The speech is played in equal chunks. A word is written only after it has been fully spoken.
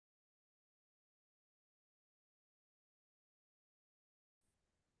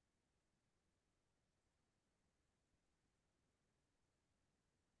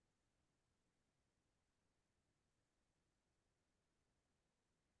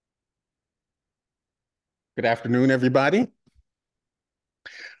Good afternoon, everybody.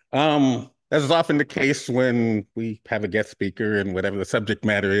 As is often the case when we have a guest speaker and whatever the subject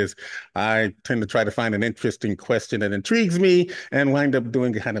matter is, I tend to try to find an interesting question that intrigues me and wind up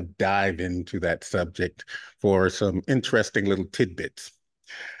doing a kind of dive into that subject for some interesting little tidbits.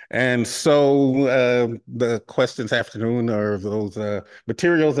 And so the questions this afternoon are those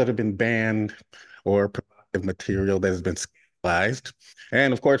materials that have been banned or provocative material that has been scandalized.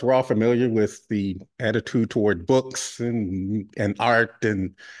 And of course, we're all familiar with the attitude toward books and art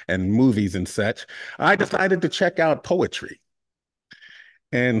and movies and such. I decided to check out poetry.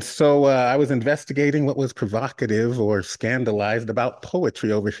 And so I was investigating what was provocative or scandalized about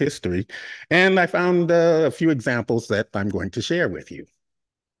poetry over history. And I found a few examples that I'm going to share with you.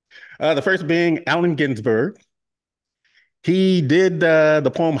 The first being Allen Ginsberg. He did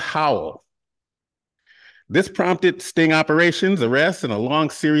the poem Howl. This prompted sting operations, arrests, and a long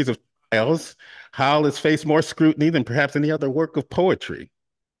series of trials. Howl has faced more scrutiny than perhaps any other work of poetry.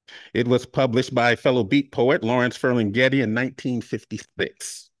 It was published by fellow beat poet Lawrence Ferlinghetti in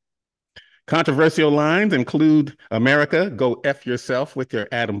 1956. Controversial lines include America, go F yourself with your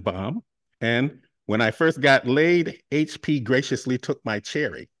atom bomb, and when I first got laid, HP graciously took my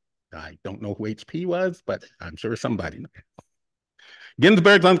cherry. I don't know who HP was, but I'm sure somebody knows.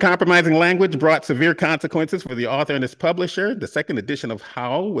 Ginsberg's uncompromising language brought severe consequences for the author and his publisher. The second edition of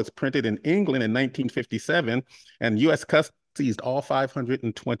Howl was printed in England in 1957, and U.S. Customs seized all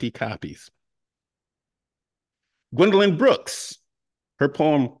 520 copies. Gwendolyn Brooks, her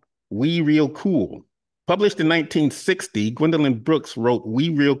poem, We Real Cool. Published in 1960, Gwendolyn Brooks wrote We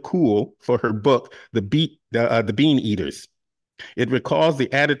Real Cool for her book, The Bean Eaters. It recalls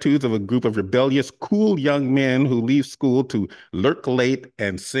the attitudes of a group of rebellious, cool young men who leave school to lurk late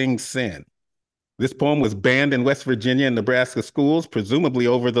and sing sin. This poem was banned in West Virginia and Nebraska schools, presumably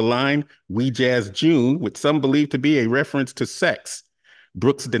over the line, We Jazz June, which some believe to be a reference to sex.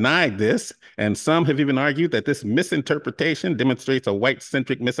 Brooks denied this, and some have even argued that this misinterpretation demonstrates a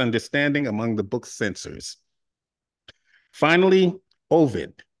white-centric misunderstanding among the book's censors. Finally,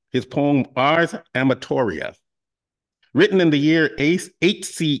 Ovid, his poem Ars Amatoria. Written in the year 8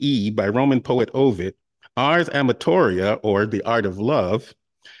 CE by Roman poet Ovid, Ars Amatoria, or The Art of Love,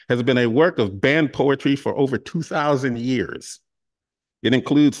 has been a work of banned poetry for over 2,000 years. It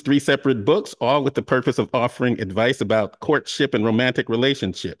includes 3 separate books, all with the purpose of offering advice about courtship and romantic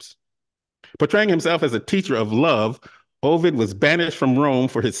relationships. Portraying himself as a teacher of love, Ovid was banished from Rome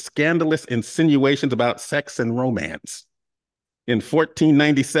for his scandalous insinuations about sex and romance. In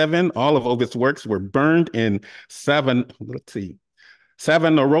 1497, all of Ovid's works were burned in Savonarola's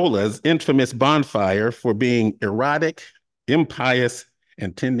infamous bonfire for being erotic, impious,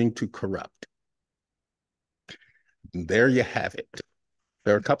 and tending to corrupt. And there you have it.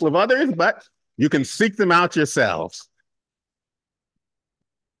 There are a couple of others, but you can seek them out yourselves.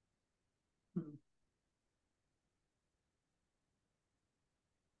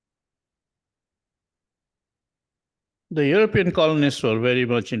 The European colonists were very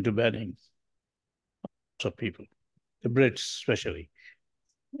much into banning of people, the Brits especially.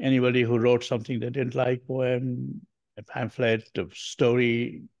 Anybody who wrote something they didn't like, poem, a pamphlet, a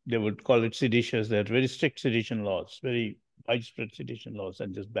story, they would call it seditious. They had very strict sedition laws, very widespread sedition laws,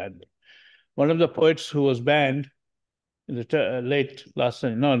 and just banned them. One of the poets who was banned in the late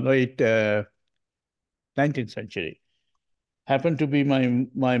 19th century happened to be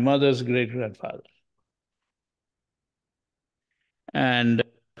my mother's great-grandfather. And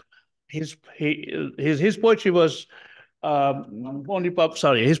his poetry was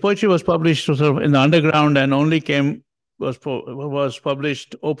his poetry was published sort of in the underground and only was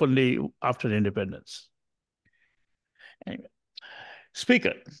published openly after independence. Anyway,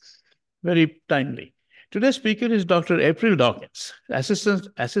 speaker, very timely. Today's speaker is Dr. April Dawkins,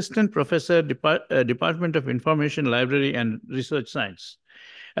 Assistant Professor, Department of Information Library and Research Science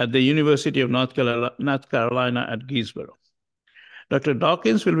at the University of North Carolina at Greensboro. Dr.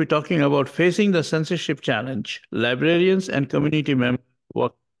 Dawkins will be talking about facing the censorship challenge, librarians and community members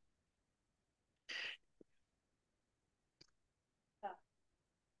work.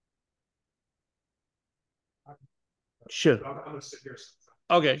 Sure.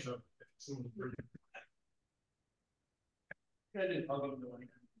 Okay.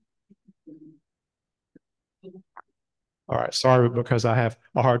 All right, sorry, because I have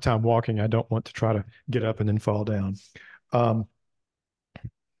a hard time walking. I don't want to try to get up and then fall down.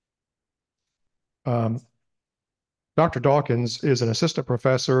 Dr. Dawkins is an assistant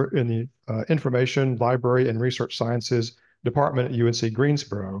professor in the Information, Library, and Research Sciences Department at UNC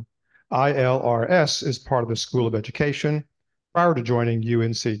Greensboro. ILRS is part of the School of Education. Prior to joining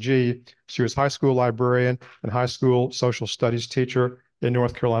UNCG, she was high school librarian and high school social studies teacher in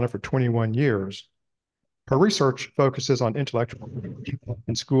North Carolina for 21 years. Her research focuses on intellectual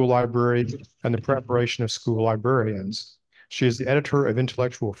in school library and the preparation of school librarians. She is the editor of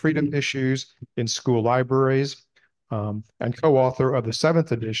Intellectual Freedom Issues in School Libraries and co-author of the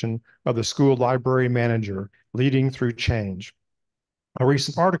 7th edition of the School Library Manager, Leading Through Change. A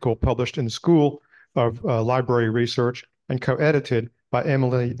recent article published in the School of Library Research and co-edited by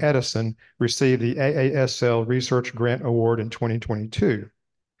Emily Edison received the AASL Research Grant Award in 2022.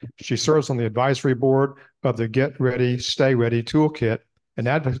 She serves on the advisory board of the Get Ready, Stay Ready Toolkit, an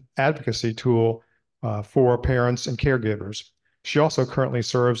advocacy tool for parents and caregivers. She also currently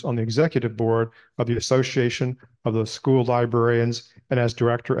serves on the executive board of the Association of the School Librarians and as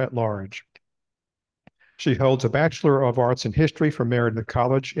director at large. She holds a Bachelor of Arts in History from Meredith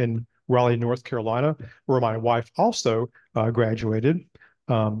College in Raleigh, North Carolina, where my wife also graduated.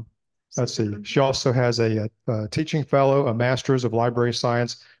 Let's see. She also has a teaching fellow, a master's of library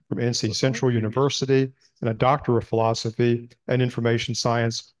science from NC Central University, and a doctor of philosophy and information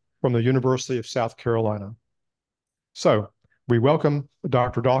science from the University of South Carolina. So we welcome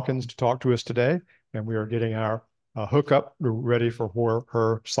Dr. Dawkins to talk to us today, and we are getting our hookup ready for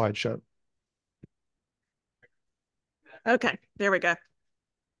her slideshow. Okay, there we go.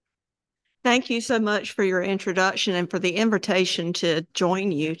 Thank you so much for your introduction and for the invitation to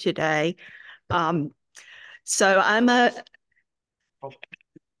join you today. So I'm a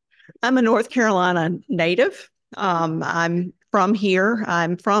North Carolina native. I'm from here.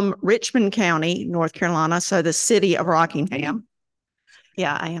 I'm from Richmond County, North Carolina, so the city of Rockingham.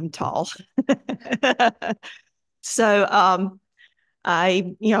 Yeah, I am tall. So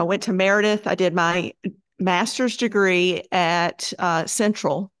I went to Meredith. I did my master's degree at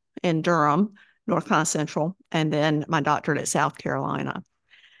Central in Durham, North Carolina Central, and then my doctorate at South Carolina.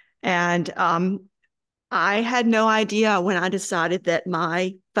 And I had no idea when I decided that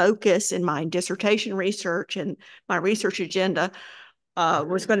my focus in my dissertation research and my research agenda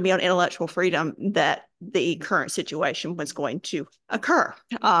was going to be on intellectual freedom that the current situation was going to occur.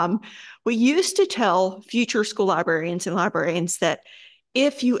 We used to tell future school librarians and librarians that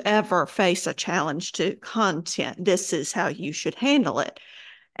if you ever face a challenge to content, this is how you should handle it.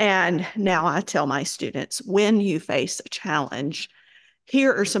 And now I tell my students, when you face a challenge,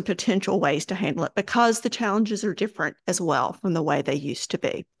 here are some potential ways to handle it, because the challenges are different as well from the way they used to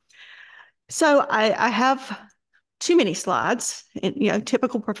be. So I have too many slides,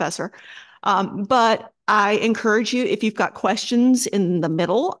 typical professor. But I encourage you, if you've got questions in the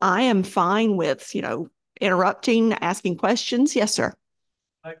middle, I am fine with, interrupting, asking questions. Yes, sir.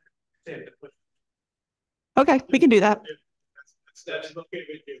 Okay, we can do that.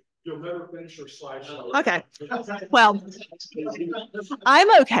 You'll never finish your slideshow. Okay. Well,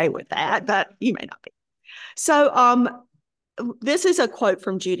 I'm okay with that, but you may not be. So this is a quote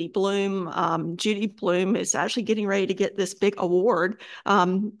from Judy Blume. Judy Blume is actually getting ready to get this big award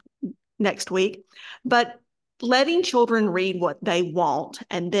next week. But letting children read what they want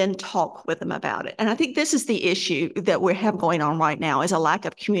and then talk with them about it. And I think this is the issue that we have going on right now, is a lack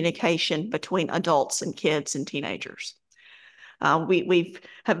of communication between adults and kids and teenagers. We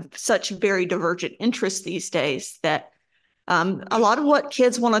have such very divergent interests these days that a lot of what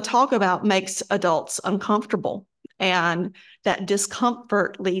kids want to talk about makes adults uncomfortable. And that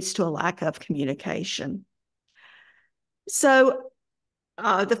discomfort leads to a lack of communication. So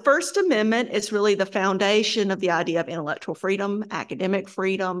the First Amendment is really the foundation of the idea of intellectual freedom, academic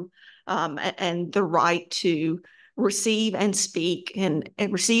freedom, and the right to receive and speak and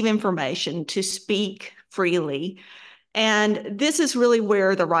receive information, to speak freely. And this is really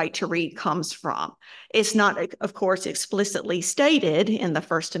where the right to read comes from. It's not, of course, explicitly stated in the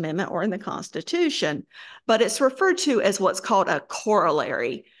First Amendment or in the Constitution, but it's referred to as what's called a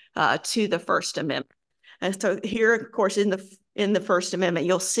corollary to the First Amendment. And so here, of course, in the First Amendment,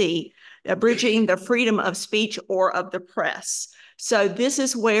 you'll see abridging the freedom of speech or of the press. So this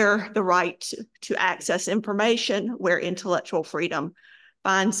is where the right to access information, where intellectual freedom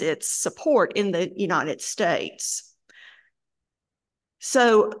finds its support in the United States.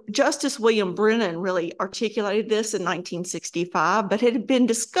 So Justice William Brennan really articulated this in 1965, but it had been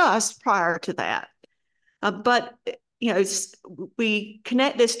discussed prior to that. But we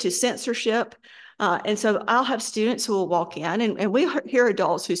connect this to censorship. And so I'll have students who will walk in, and we hear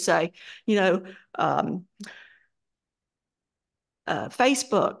adults who say,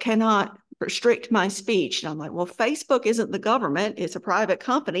 Facebook cannot restrict my speech. And I'm like, well, Facebook isn't the government. It's a private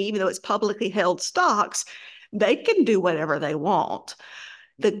company. Even though it's publicly held stocks, they can do whatever they want.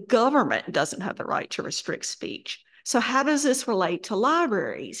 The government doesn't have the right to restrict speech. So how does this relate to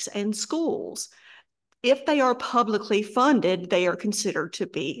libraries and schools? If they are publicly funded, they are considered to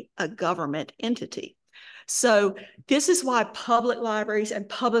be a government entity. So this is why public libraries and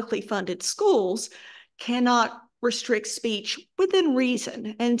publicly funded schools cannot restrict speech within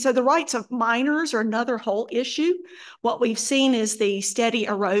reason. And so the rights of minors are another whole issue. What we've seen is the steady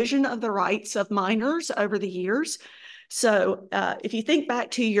erosion of the rights of minors over the years. So if you think back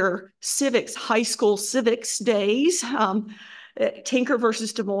to your civics, high school civics days, Tinker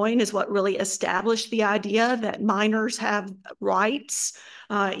versus Des Moines is what really established the idea that minors have rights,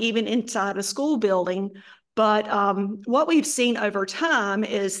 even inside a school building. But what we've seen over time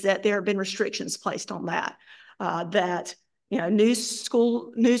is that there have been restrictions placed on that. That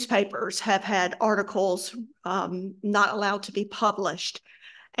school newspapers have had articles not allowed to be published.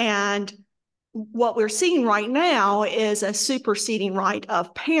 And what we're seeing right now is a superseding right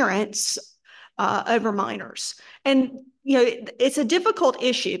of parents over minors. And it's a difficult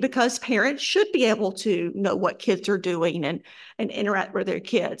issue because parents should be able to know what kids are doing and interact with their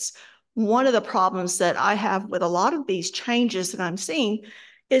kids. One of the problems that I have with a lot of these changes that I'm seeing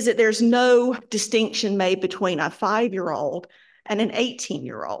is that there's no distinction made between a 5-year-old and an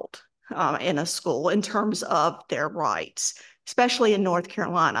 18-year-old in a school in terms of their rights, especially in North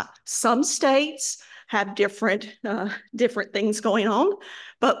Carolina. Some states have different things going on,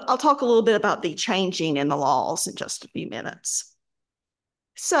 but I'll talk a little bit about the changing in the laws in just a few minutes.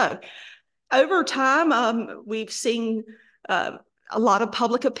 So over time, we've seen a lot of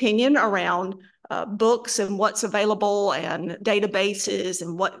public opinion around books and what's available and databases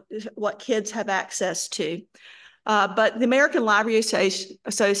and what kids have access to. But the American Library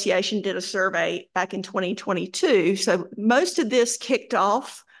Association did a survey back in 2022. So most of this kicked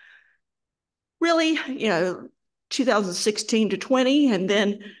off really, 2016 to 20, and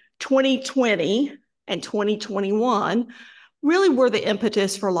then 2020 and 2021 really were the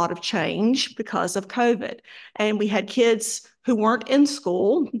impetus for a lot of change because of COVID. And we had kids who weren't in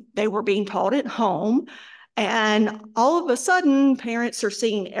school, they were being taught at home. And all of a sudden, parents are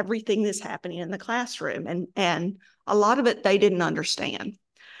seeing everything that's happening in the classroom, and a lot of it they didn't understand.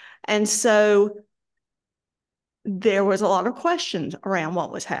 And so there was a lot of questions around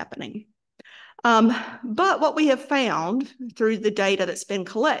what was happening. But what we have found through the data that's been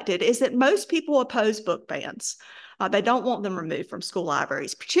collected is that most people oppose book bans. They don't want them removed from school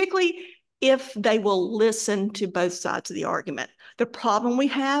libraries, particularly if they will listen to both sides of the argument. The problem we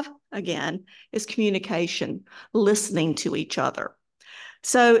have, again, is communication, listening to each other.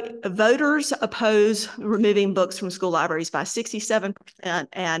 So voters oppose removing books from school libraries by 67%,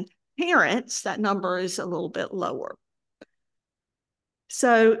 and parents, that number is a little bit lower.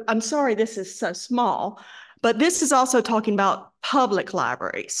 So I'm sorry this is so small, but this is also talking about public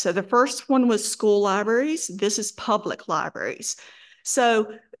libraries. So the first one was school libraries. This is public libraries.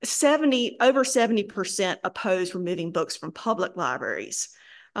 So over 70% oppose removing books from public libraries.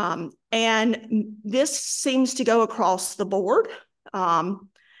 And this seems to go across the board.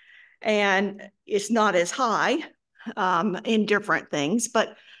 And it's not as high in different things,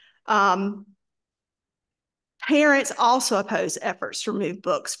 but parents also oppose efforts to remove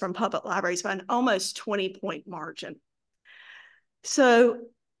books from public libraries by an almost 20-point margin. So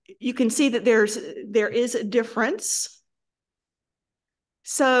you can see that there is a difference.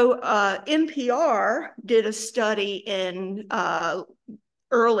 So NPR did a study in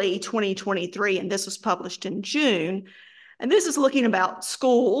early 2023, and this was published in June. And this is looking about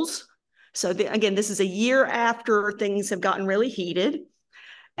schools. So again, this is a year after things have gotten really heated.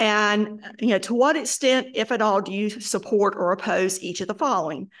 And to what extent, if at all, do you support or oppose each of the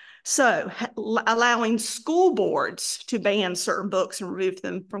following? So allowing school boards to ban certain books and remove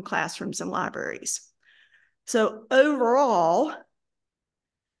them from classrooms and libraries. So overall,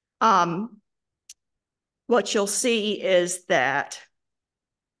 what you'll see is that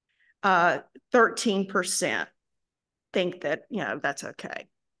 13% think that, that's okay.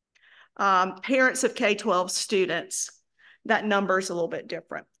 Parents of K-12 students, that number is a little bit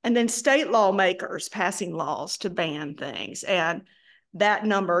different. And then state lawmakers passing laws to ban things. And that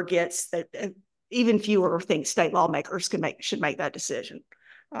number gets even fewer think state lawmakers should make that decision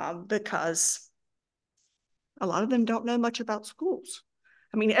because a lot of them don't know much about schools.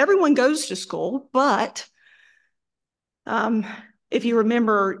 I mean, everyone goes to school, but if you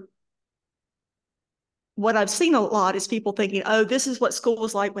remember, what I've seen a lot is people thinking, oh, this is what school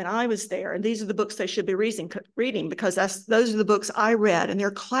was like when I was there, and these are the books they should be reading because those are the books I read, and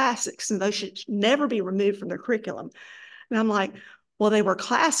they're classics, and those should never be removed from their curriculum. And I'm like, well, they were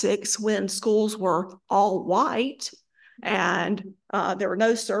classics when schools were all white, and there were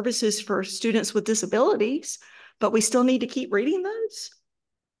no services for students with disabilities. but we still need to keep reading those.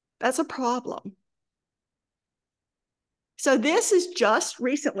 That's a problem. So this is just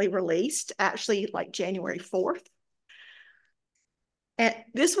recently released, actually like January 4th. And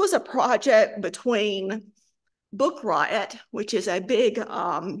this was a project between Book Riot, which is a big,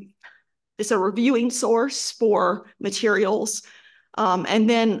 it's a reviewing source for materials, and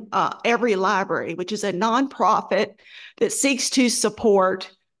then Every Library, which is a nonprofit that seeks to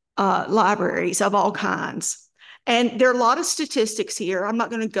support libraries of all kinds. And there are a lot of statistics here. I'm not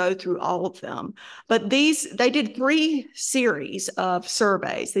going to go through all of them, but they did 3 series of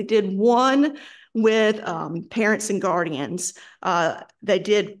surveys. They did one with parents and guardians. They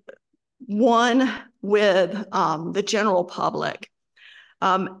did one with the general public.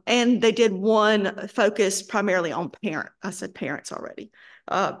 And they did one focused primarily on I said parents already.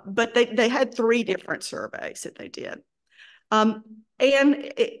 But they had 3 different surveys that they did.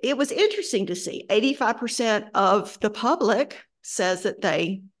 And it was interesting to see 85% of the public says that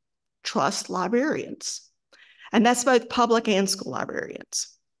they trust librarians. And that's both public and school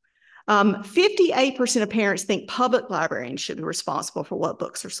librarians. 58% of parents think public librarians should be responsible for what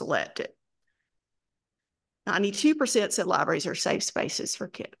books are selected. 92% said libraries are safe spaces for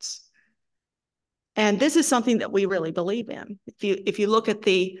kids. And this is something that we really believe in. If you look at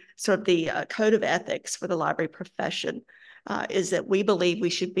the sort of the code of ethics for the library profession, is that we believe we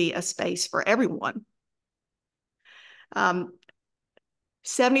should be a space for everyone.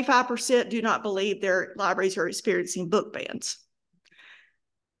 75% do not believe their libraries are experiencing book bans.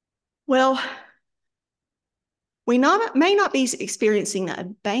 Well, we may not be experiencing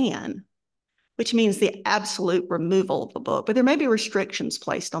a ban, which means the absolute removal of the book, but there may be restrictions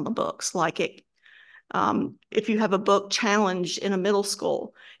placed on the books, like if you have a book challenged in a middle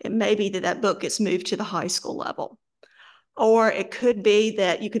school, it may be that book gets moved to the high school level. Or it could be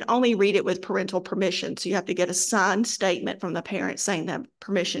that you can only read it with parental permission. So you have to get a signed statement from the parent saying they have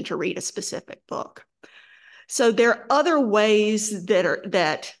permission to read a specific book. So there are other ways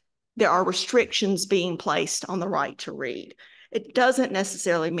that there are restrictions being placed on the right to read. It doesn't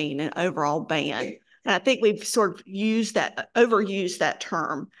necessarily mean an overall ban. And I think we've sort of overused that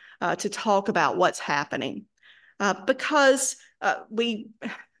term to talk about what's happening. Because I've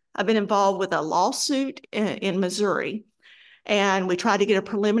been involved with a lawsuit in Missouri, and we tried to get a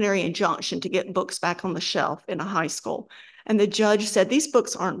preliminary injunction to get books back on the shelf in a high school. And the judge said, these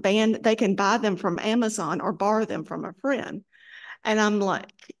books aren't banned. They can buy them from Amazon or borrow them from a friend. And I'm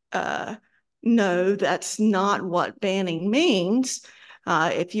like, no, that's not what banning means.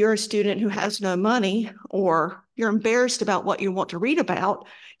 If you're a student who has no money or you're embarrassed about what you want to read about,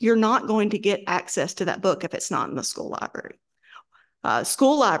 you're not going to get access to that book if it's not in the school library.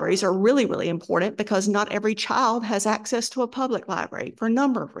 School libraries are really, really important because not every child has access to a public library for a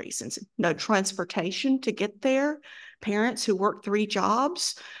number of reasons. No transportation to get there, parents who work 3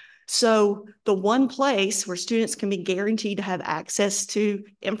 jobs. So the one place where students can be guaranteed to have access to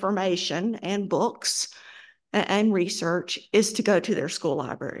information and books and research is to go to their school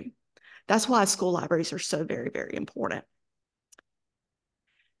library. That's why school libraries are so very, very important.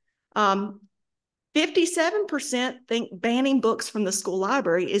 57% think banning books from the school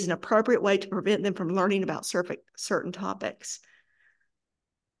library is an appropriate way to prevent them from learning about certain topics.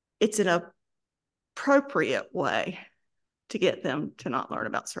 It's an appropriate way to get them to not learn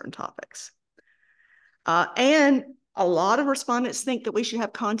about certain topics. And a lot of respondents think that we should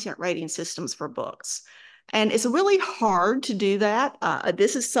have content rating systems for books. And it's really hard to do that.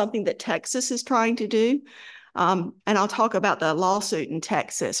 This is something that Texas is trying to do. And I'll talk about the lawsuit in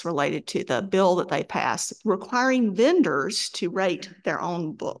Texas related to the bill that they passed requiring vendors to rate their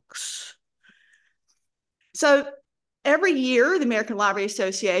own books. So every year, the American Library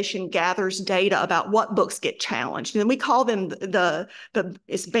Association gathers data about what books get challenged. And we call them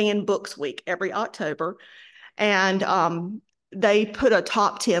it's Banned Books Week every October. And they put a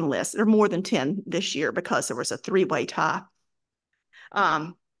top 10 list. There are more than 10 this year because there was a 3-way tie.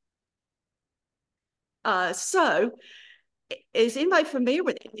 So is anybody familiar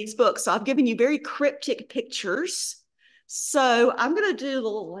with these books? So I've given you very cryptic pictures. So I'm going to do the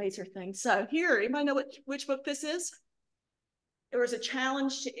little laser thing. So here, anybody know which book this is? There was a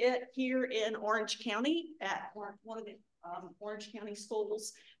challenge to it here in Orange County at one of the Orange County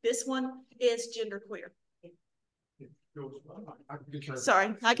schools. This one is genderqueer.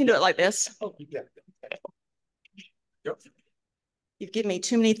 Sorry, I can do it like this. You've given me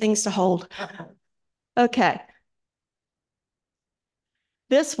too many things to hold. Okay.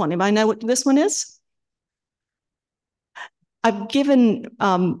 This one, anybody know what this one is? I've given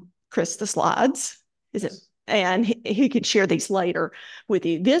Chris the slides. Is it? And he could share these later with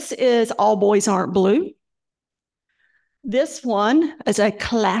you. This is All Boys Aren't Blue. This one is a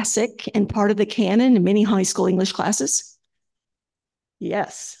classic and part of the canon in many high school English classes.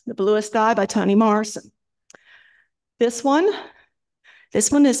 Yes, The Bluest Eye by Toni Morrison. This one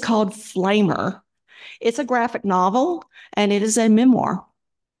is called Flamer. It's a graphic novel, and it is a memoir.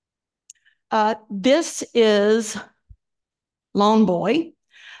 This is Lone Boy.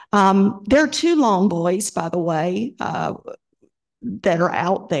 There are two Lone Boys, by the way, that are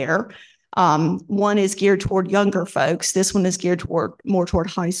out there. One is geared toward younger folks. This one is geared more toward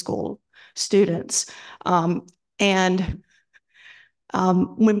high school students. And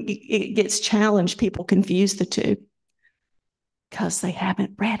when it gets challenged, people confuse the two because they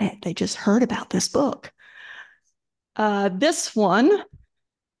haven't read it. They just heard about this book. This one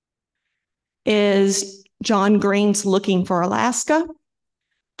is John Green's Looking for Alaska.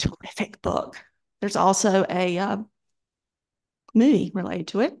 Terrific book. There's also a movie related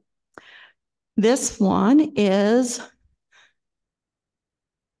to it. This one is,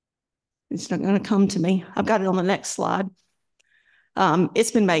 it's not going to come to me. I've got it on the next slide.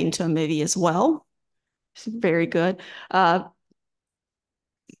 It's been made into a movie as well. It's very good.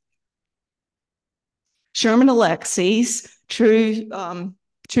 Sherman Alexie's True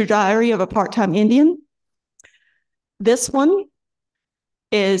Diary of a Part-Time Indian. This one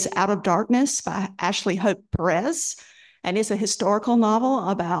is Out of Darkness by Ashley Hope Perez, and it's a historical novel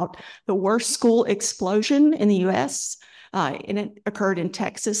about the worst school explosion in the U.S., and it occurred in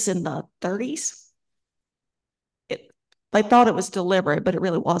Texas in the 30s. They thought it was deliberate, but it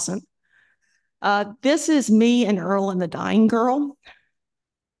really wasn't. This is Me and Earl and the Dying Girl.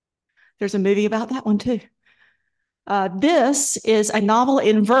 There's a movie about that one too. This is a novel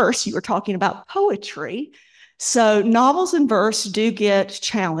in verse. You were talking about poetry. So novels in verse do get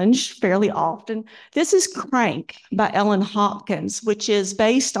challenged fairly often. This is Crank by Ellen Hopkins, which is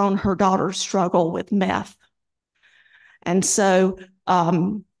based on her daughter's struggle with meth. And so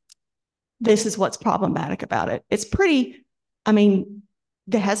this is what's problematic about it. It's pretty, I mean,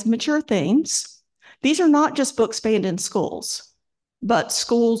 it has mature themes. These are not just books banned in schools, but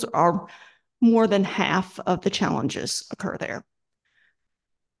schools are more than half of the challenges occur there.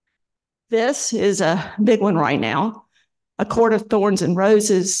 This is a big one right now, A Court of Thorns and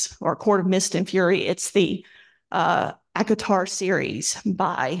Roses, or A Court of Mist and Fury. It's the ACOTAR series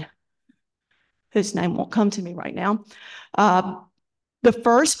by, whose name won't come to me right now. The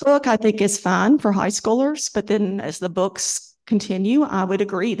first book I think is fine for high schoolers, but then as the books continue, I would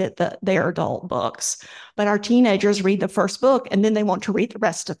agree that they're adult books. But our teenagers read the first book and then they want to read the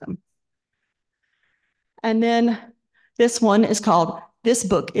rest of them. And then this one is called This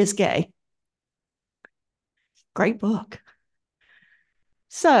Book is Gay. Great book.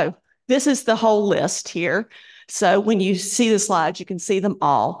 So this is the whole list here. So when you see the slides, you can see them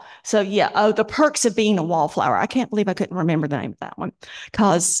all. So yeah, oh, The Perks of Being a Wallflower. I can't believe I couldn't remember the name of that one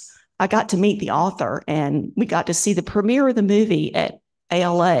because I got to meet the author and we got to see the premiere of the movie at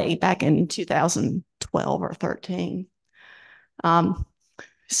ALA back in 2012 or 13.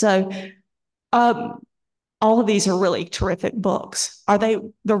 All of these are really terrific books. Are they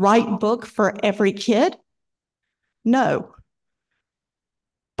the right book for every kid? No.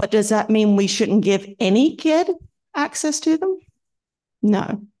 But does that mean we shouldn't give any kid access to them?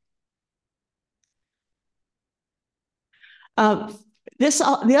 No.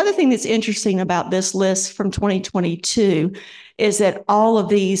 The other thing that's interesting about this list from 2022 is that all of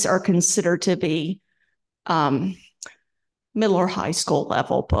these are considered to be middle or high school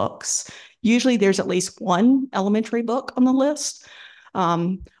level books. Usually there's at least one elementary book on the list,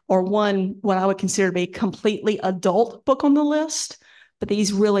 or one, what I would consider to be completely adult book on the list, but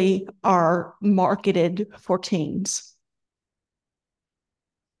these really are marketed for teens.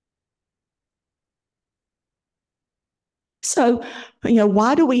 So,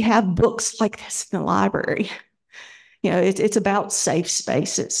 why do we have books like this in the library? It's about safe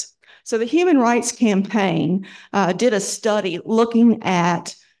spaces. So the Human Rights Campaign did a study looking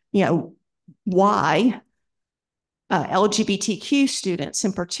at, why LGBTQ students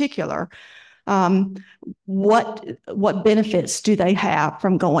in particular, what benefits do they have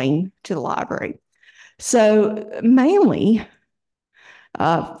from going to the library? So mainly,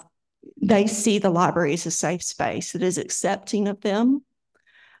 they see the library as a safe space that is accepting of them.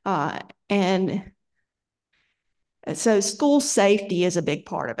 And so school safety is a big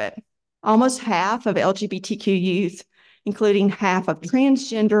part of it. Almost half of LGBTQ youth, including half of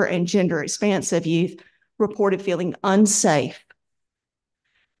transgender and gender expansive youth, reported feeling unsafe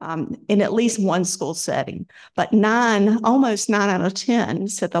in at least one school setting. But almost 9 out of 10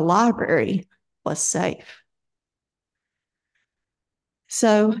 said the library was safe.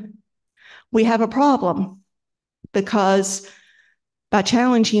 So we have a problem. because by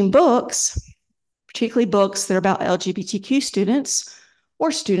challenging books, particularly books that are about LGBTQ students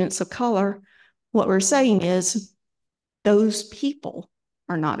or students of color, what we're saying is those people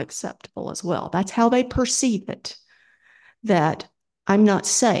are not acceptable as well. That's how they perceive it, that I'm not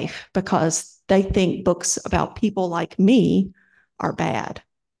safe because they think books about people like me are bad,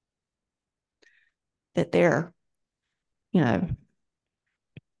 that they're, not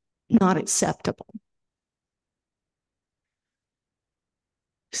acceptable.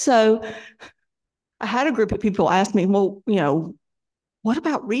 So I had a group of people ask me, well, what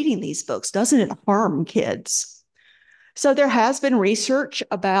about reading these books? Doesn't it harm kids? So there has been research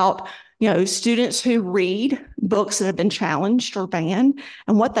about, students who read books that have been challenged or banned.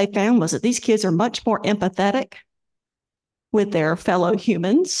 And what they found was that these kids are much more empathetic with their fellow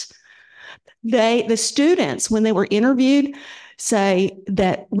humans. The students, when they were interviewed, say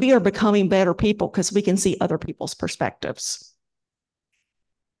that we are becoming better people because we can see other people's perspectives.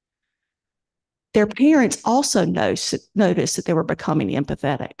 Their parents also noticed that they were becoming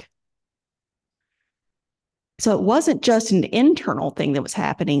empathetic. So it wasn't just an internal thing that was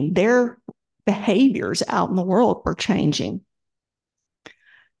happening. Their behaviors out in the world were changing.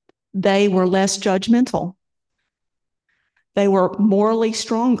 They were less judgmental. They were morally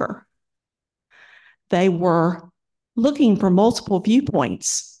stronger. They were looking for multiple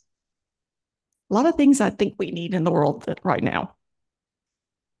viewpoints. A lot of things I think we need in the world right now.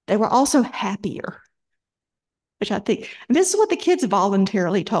 They were also happier, which I think, and this is what the kids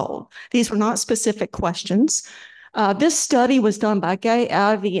voluntarily told. These were not specific questions. This study was done by Gay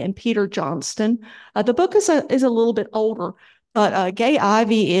Ivey and Peter Johnston. The book is a little bit older, but Gay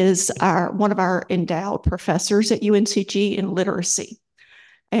Ivey is one of our endowed professors at UNCG in literacy.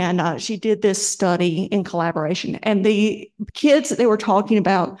 And she did this study in collaboration. And the kids that they were talking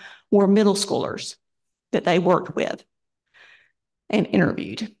about were middle schoolers that they worked with and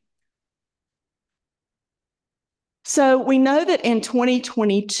interviewed. So we know that in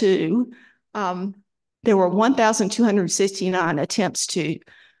 2022, there were 1,269 attempts to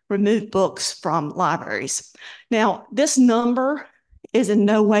remove books from libraries. Now, this number is in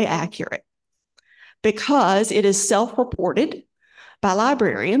no way accurate because it is self-reported by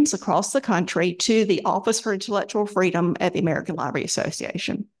librarians across the country to the Office for Intellectual Freedom at the American Library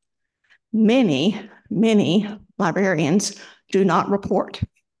Association. Many, many librarians do not report.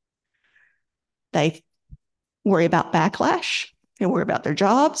 They worry about backlash. They worry about their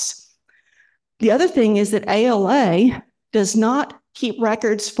jobs. The other thing is that ALA does not keep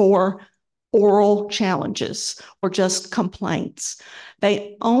records for oral challenges or just complaints.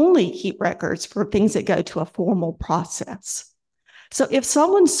 They only keep records for things that go to a formal process. So if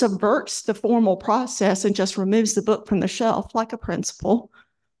someone subverts the formal process and just removes the book from the shelf, like a principal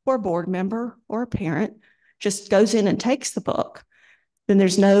or a board member or a parent, just goes in and takes the book, then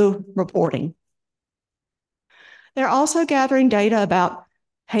there's no reporting. They're also gathering data about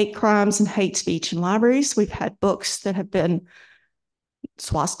hate crimes and hate speech in libraries. We've had books that have been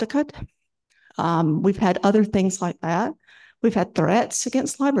swastikaed. We've had other things like that. We've had threats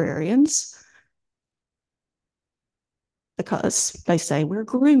against librarians because they say we're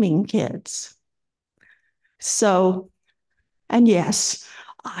grooming kids. So, and yes,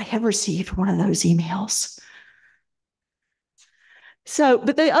 I have received one of those emails. So,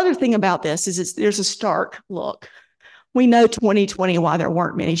 but the other thing about this is there's a stark look. We know 2020 why there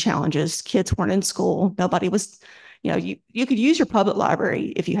weren't many challenges. Kids weren't in school. Nobody was, you could use your public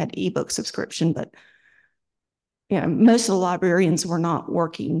library if you had an ebook subscription, but most of the librarians were not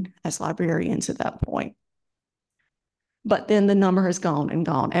working as librarians at that point. But then the number has gone and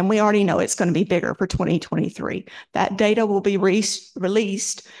gone, and we already know it's going to be bigger for 2023. That data will be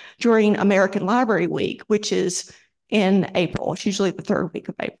released during American Library Week, which is in April. It's usually the third week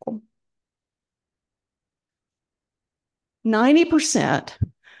of April. 90%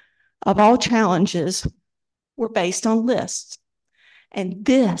 of all challenges were based on lists, and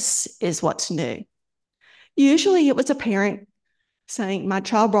this is what's new. Usually it was a parent saying, my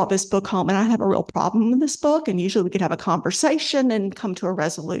child brought this book home and I have a real problem with this book, and usually we could have a conversation and come to a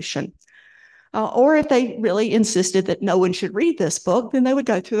resolution. Or if they really insisted that no one should read this book, then they would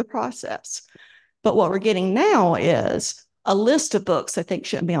go through the process. But what we're getting now is a list of books they think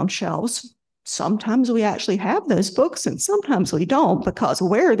shouldn't be on shelves. Sometimes we actually have those books and sometimes we don't, because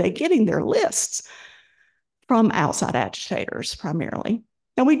where are they getting their lists? From outside agitators primarily.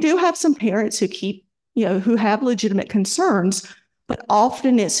 And we do have some parents who keep, who have legitimate concerns, but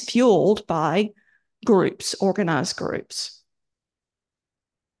often it's fueled by groups, organized groups.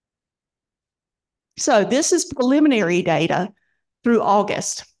 So this is preliminary data through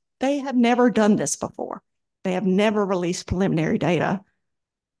August. They have never done this before. They have never released preliminary data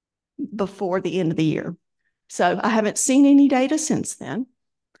before the end of the year. So I haven't seen any data since then.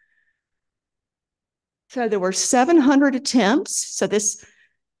 So there were 700 attempts. So this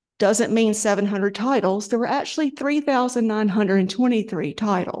doesn't mean 700 titles. There were actually 3,923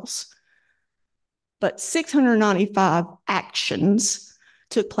 titles. But 695 actions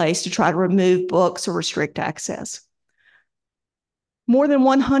took place to try to remove books or restrict access. More than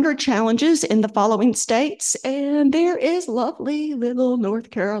 100 challenges in the following states, and there is lovely little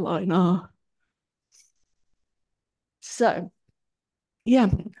North Carolina. So, yeah.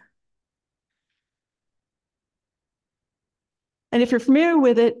 And if you're familiar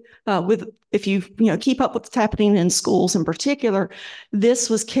with it, if you keep up with what's happening in schools in particular, this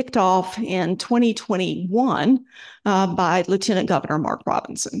was kicked off in 2021 by Lieutenant Governor Mark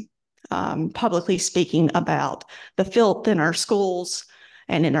Robinson, publicly speaking about the filth in our schools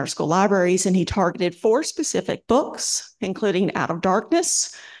and in our school libraries. And he targeted 4 specific books, including Out of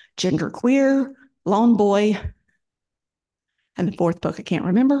Darkness, Genderqueer, Lone Boy, and the 4th book I can't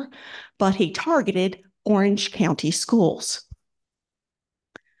remember, but he targeted Orange County schools.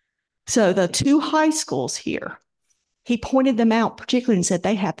 So the 2 high schools here, he pointed them out particularly and said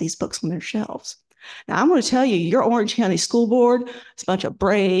they have these books on their shelves. Now, I'm going to tell you, your Orange County School Board is a bunch of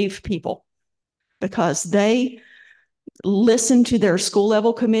brave people because they listened to their school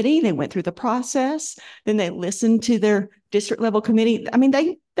level committee. They went through the process. Then they listened to their district level committee. I mean,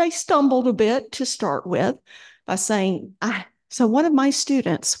 they stumbled a bit to start with by saying, so one of my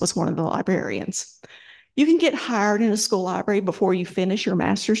students was one of the librarians. You can get hired in a school library before you finish your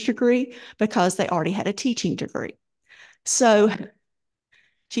master's degree because they already had a teaching degree. So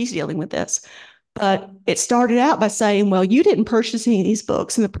she's dealing with this. But it started out by saying, well, you didn't purchase any of these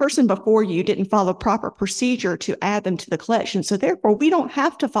books, and the person before you didn't follow proper procedure to add them to the collection. So therefore, we don't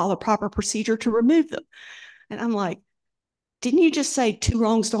have to follow proper procedure to remove them. And I'm like, didn't you just say 2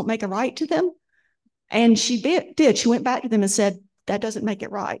 wrongs don't make a right to them? And she did. She went back to them and said, that doesn't make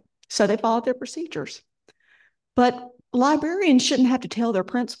it right. So they followed their procedures. But librarians shouldn't have to tell their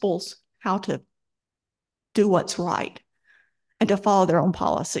principals how to do what's right and to follow their own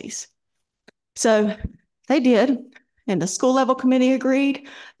policies. So they did, and the school level committee agreed,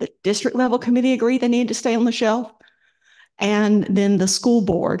 the district level committee agreed they needed to stay on the shelf. And then the school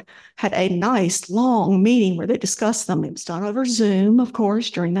board had a nice long meeting where they discussed them. It was done over Zoom, of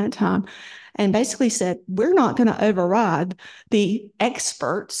course, during that time, and basically said, we're not going to override the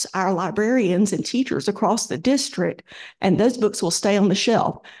experts, our librarians and teachers across the district, and those books will stay on the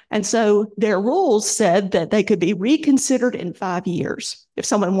shelf. And so their rules said that they could be reconsidered in 5 years. If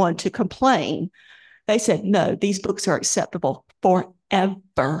someone wanted to complain, they said, no, these books are acceptable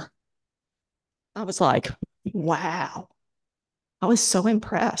forever. I was like, wow. I was so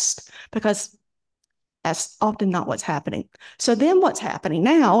impressed because that's often not what's happening. So then what's happening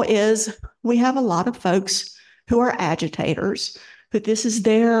now is we have a lot of folks who are agitators, but this is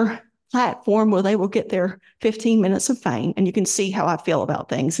their platform where they will get their 15 minutes of fame. And you can see how I feel about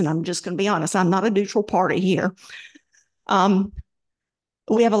things. And I'm just going to be honest, I'm not a neutral party here.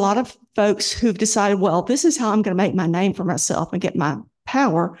 We have a lot of folks who've decided, well, this is how I'm going to make my name for myself and get my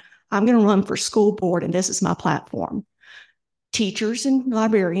power. I'm going to run for school board, and this is my platform. Teachers and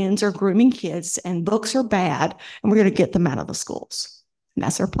librarians are grooming kids, and books are bad, and we're going to get them out of the schools. And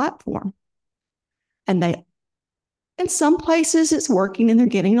that's their platform. And in some places it's working and they're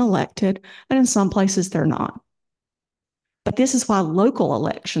getting elected, and in some places they're not. But this is why local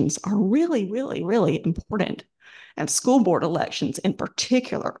elections are really, really, really important. And school board elections in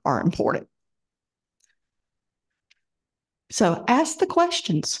particular are important. So ask the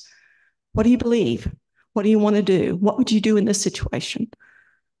questions. What do you believe? What do you want to do? What would you do in this situation?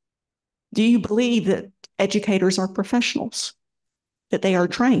 Do you believe that educators are professionals, that they are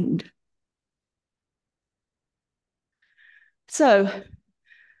trained? So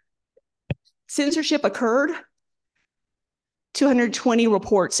censorship occurred. 220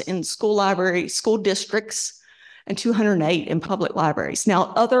 reports in school libraries, school districts, and 208 in public libraries.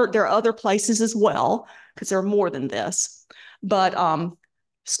 Now, there are other places as well, because there are more than this. But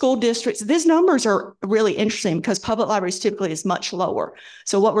school districts, these numbers are really interesting because public libraries typically is much lower.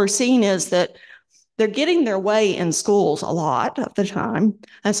 So what we're seeing is that they're getting their way in schools a lot of the time.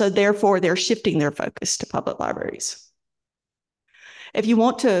 And so therefore, they're shifting their focus to public libraries. If you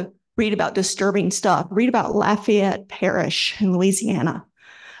want to read about disturbing stuff, read about Lafayette Parish in Louisiana.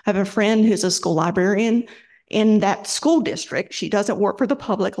 I have a friend who's a school librarian in that school district. She doesn't work for the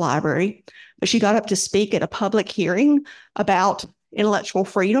public library, but she got up to speak at a public hearing about intellectual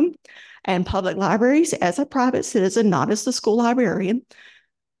freedom and public libraries as a private citizen, not as the school librarian.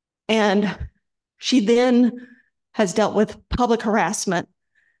 And She then has dealt with public harassment,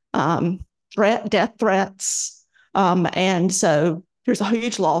 death threats, and so there's a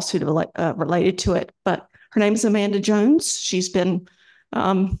huge lawsuit related to it. But her name is Amanda Jones. She's been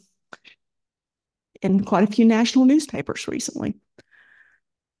in quite a few national newspapers recently.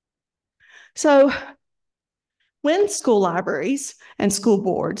 So when school libraries and school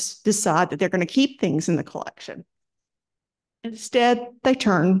boards decide that they're going to keep things in the collection, instead they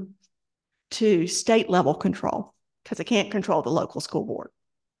turn to state level control because they can't control the local school board.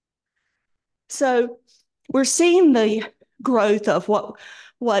 So we're seeing the growth of what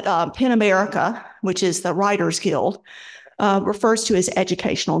PEN America, which is the Writers Guild, refers to as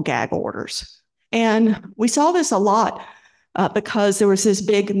educational gag orders. And we saw this a lot because there was this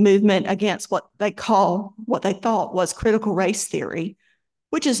big movement against what they thought was critical race theory,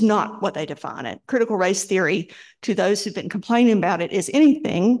 which is not what they define it. Critical race theory, to those who've been complaining about it, is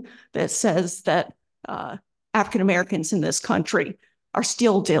anything that says that African Americans in this country are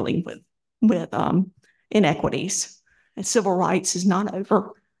still dealing with inequities, and civil rights is not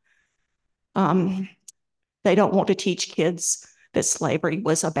over. They don't want to teach kids that slavery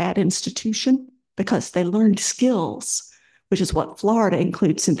was a bad institution because they learned skills, which is what Florida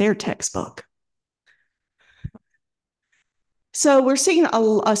includes in their textbook. So we're seeing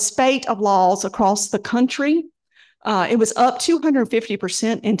a spate of laws across the country. It was up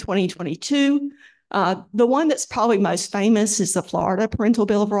 250% in 2022. The one that's probably most famous is the Florida Parental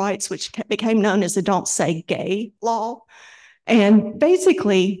Bill of Rights, which became known as the Don't Say Gay law. And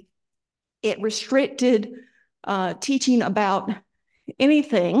basically, it restricted teaching about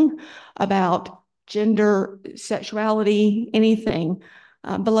anything about gender, sexuality, anything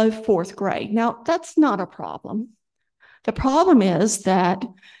below fourth grade. Now, that's not a problem. The problem is that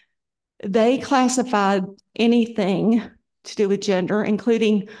they classified anything to do with gender,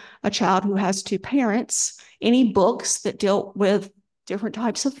 including a child who has two parents, any books that dealt with different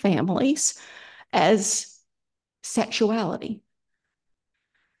types of families, as sexuality.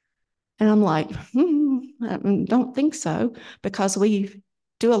 And I'm like, I don't think so, because we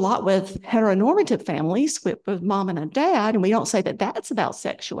do a lot with heteronormative families with mom and a dad, and we don't say that that's about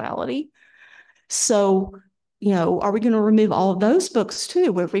sexuality. So, are we going to remove all of those books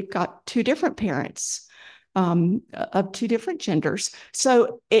too, where we've got two different parents of two different genders?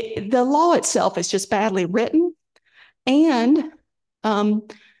 So the law itself is just badly written. And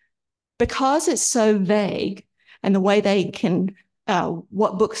because it's so vague, and the way they can,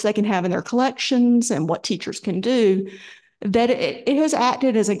 what books they can have in their collections and what teachers can do, that it has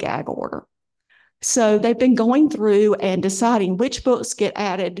acted as a gag order. So they've been going through and deciding which books get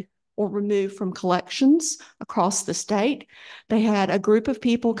added or removed from collections across the state. They had a group of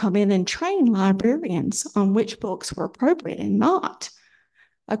people come in and train librarians on which books were appropriate and not.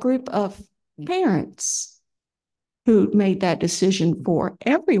 A group of parents who made that decision for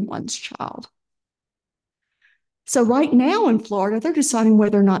everyone's child. So right now in Florida, they're deciding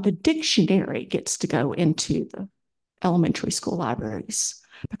whether or not the dictionary gets to go into the elementary school libraries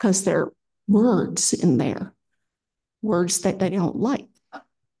because there are words in there, words that they don't like.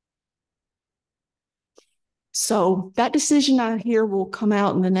 So that decision I hear will come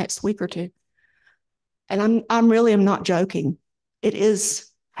out in the next week or two. And I'm really not joking. It is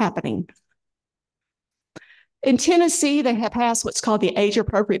happening. In Tennessee, they have passed what's called the Age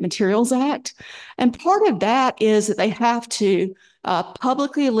Appropriate Materials Act. And part of that is that they have to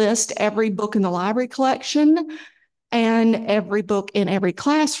publicly list every book in the library collection and every book in every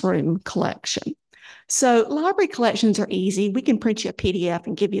classroom collection. So library collections are easy. We can print you a PDF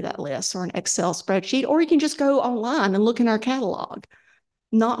and give you that list or an Excel spreadsheet, or you can just go online and look in our catalog.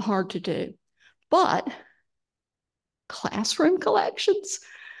 Not hard to do. But classroom collections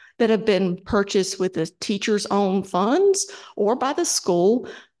that have been purchased with the teacher's own funds or by the school,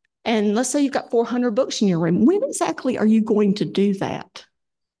 and let's say you've got 400 books in your room, when exactly are you going to do that?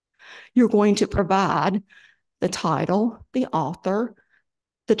 You're going to provide the title, the author,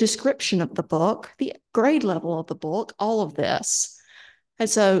 the description of the book, the grade level of the book, all of this. And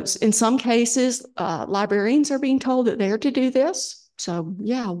so in some cases, librarians are being told that they're to do this. So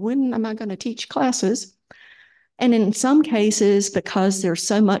yeah, when am I going to teach classes? And in some cases, because there's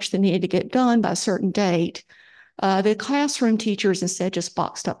so much that needed to get done by a certain date, the classroom teachers instead just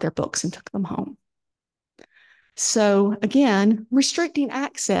boxed up their books and took them home. So again, restricting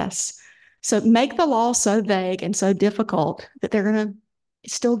access. So make the law so vague and so difficult that they're going to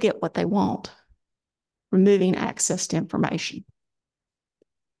still get what they want, removing access to information.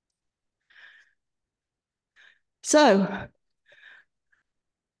 So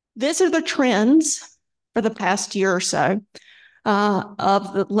these are the trends for the past year or so.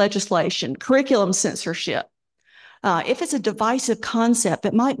 of the legislation, curriculum censorship. If it's a divisive concept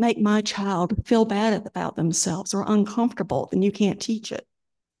that might make my child feel bad about themselves or uncomfortable, then you can't teach it.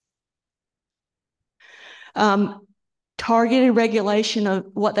 Targeted regulation of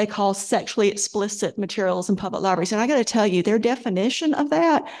what they call sexually explicit materials in public libraries. And I got to tell you, their definition of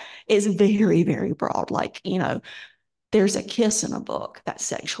that is very, very broad. Like, you know, there's a kiss in a book that's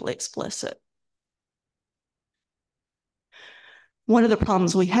sexually explicit. One of the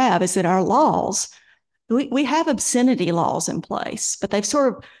problems we have is that our laws, we have obscenity laws in place, but they've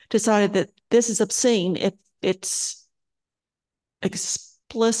sort of decided that this is obscene if it's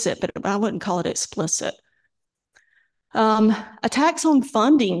explicit, but I wouldn't call it explicit. Attacks on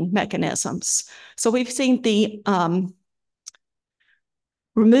funding mechanisms. So we've seen the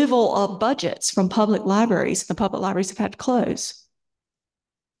removal of budgets from public libraries. The public libraries have had to close.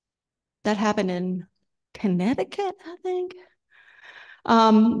 That happened in Connecticut, I think.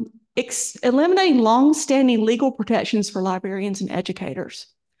 Eliminating long-standing legal protections for librarians and educators.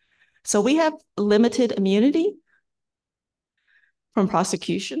 So we have limited immunity from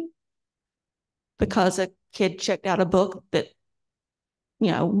prosecution because a kid checked out a book that, you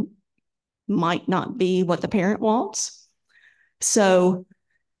know, might not be what the parent wants. So,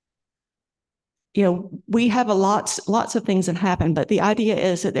 you know, we have lots of things that happen, but the idea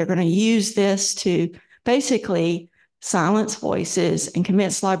is that they're going to use this to basically silence voices and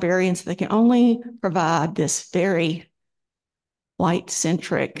convince librarians that they can only provide this very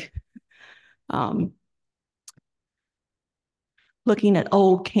white-centric, looking at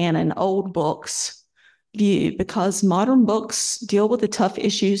old canon, old books view, because modern books deal with the tough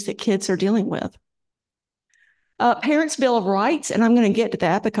issues that kids are dealing with. Parents' Bill of Rights, and I'm going to get to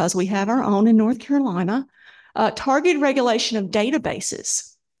that because we have our own in North Carolina. Targeted regulation of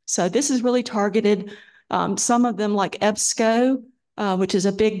databases. So this is really targeted. Some of them like EBSCO, which is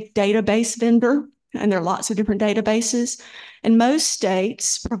a big database vendor, and there are lots of different databases. And most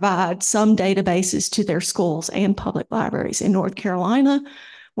states provide some databases to their schools and public libraries. In North Carolina,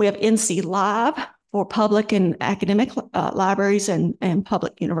 we have NC Live for public and academic libraries and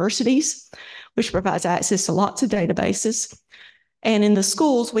public universities, which provides access to lots of databases. And in the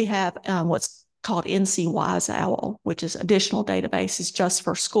schools, we have what's called NC Wise Owl, which is additional databases just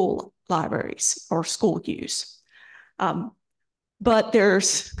for school libraries or school use. But there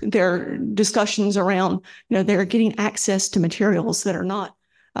are discussions around, you know, they're getting access to materials that are not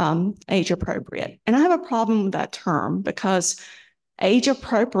age appropriate. And I have a problem with that term because age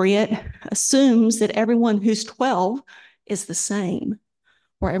appropriate assumes that everyone who's 12 is the same,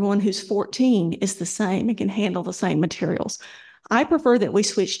 or everyone who's 14 is the same and can handle the same materials. I prefer that we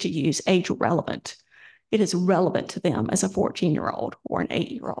switch to use age relevant. It is relevant to them as a 14-year-old or an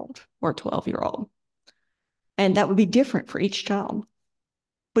 8-year-old or a 12-year-old. And that would be different for each child,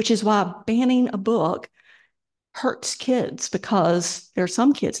 which is why banning a book hurts kids, because there are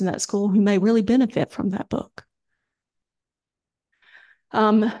some kids in that school who may really benefit from that book.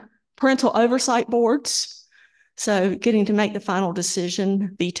 Parental oversight boards. So getting to make the final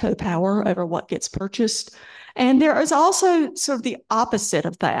decision, veto power over what gets purchased. And there is also sort of the opposite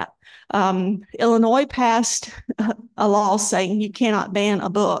of that. Illinois passed a law saying you cannot ban a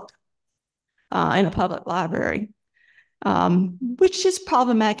book in a public library, which is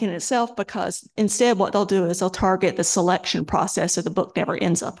problematic in itself because instead what they'll do is they'll target the selection process so the book never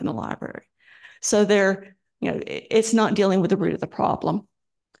ends up in the library. So they're, you know, it's not dealing with the root of the problem.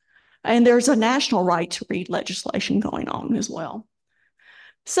 And there's a national right to read legislation going on as well.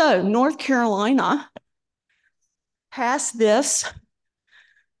 So North Carolina passed this,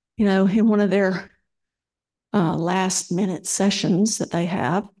 you know, in one of their last minute sessions that they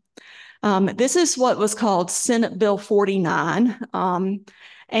have. This is what was called Senate Bill 49.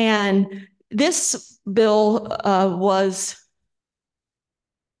 And this bill was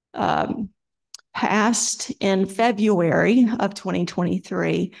passed in February of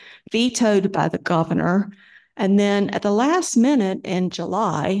 2023, vetoed by the governor. And then at the last minute in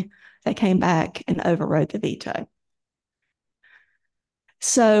July, they came back and overrode the veto.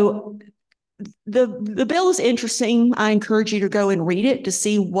 So the bill is interesting. I encourage you to go and read it to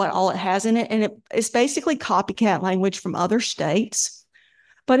see what all it has in it. And it's basically copycat language from other states.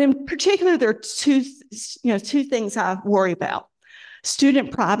 But in particular, there are two things I worry about.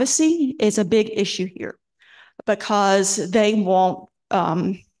 Student privacy is a big issue here because they want,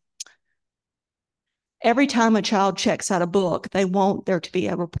 every time a child checks out a book, they want there to be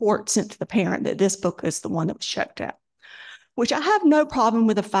a report sent to the parent that this book is the one that was checked out, which I have no problem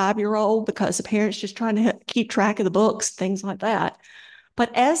with a 5-year-old because the parent's just trying to keep track of the books, things like that. But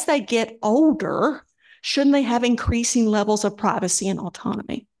as they get older, Shouldn't they have increasing levels of privacy and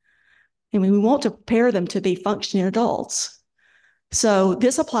autonomy? I mean, we want to prepare them to be functioning adults. So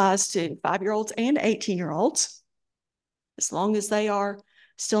this applies to 5-year-olds and 18-year-olds, as long as they are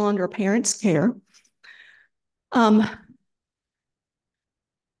still under a parent's care.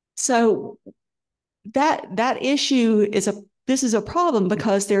 So that issue this is a problem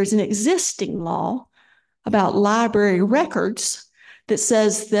because there's an existing law about library records that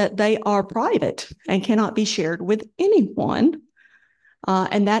says that they are private and cannot be shared with anyone.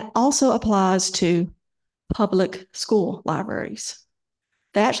 And that also applies to public school libraries.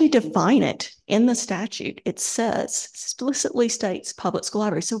 They actually define it in the statute. It says, explicitly states public school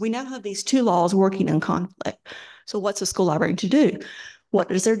library. So we now have these two laws working in conflict. So what's a school library to do? What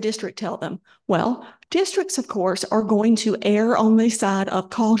does their district tell them? Well, districts, of course, are going to err on the side of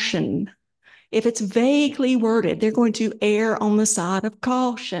caution. If it's vaguely worded, they're going to err on the side of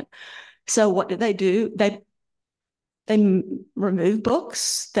caution. So what do? They remove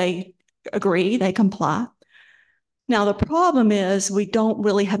books, they agree, they comply. Now, the problem is we don't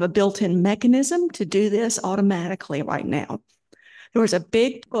really have a built-in mechanism to do this automatically right now. There was a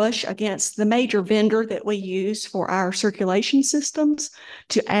big push against the major vendor that we use for our circulation systems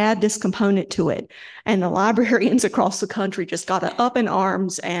to add this component to it. And the librarians across the country just got up in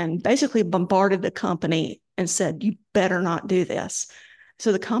arms and basically bombarded the company and said, you better not do this.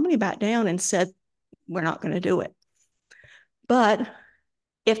 So the company backed down and said, we're not going to do it. But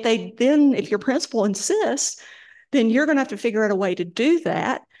if your principal insists, then you're going to have to figure out a way to do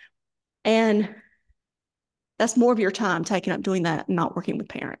that. And that's more of your time taken up doing that and not working with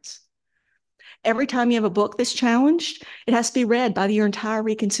parents. Every time you have a book that's challenged, it has to be read by your entire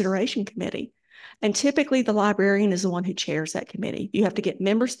reconsideration committee. And typically the librarian is the one who chairs that committee. You have to get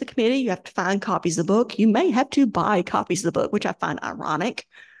members of the committee. You have to find copies of the book. You may have to buy copies of the book, which I find ironic.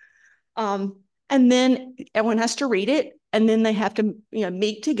 And then everyone has to read it. And then they have to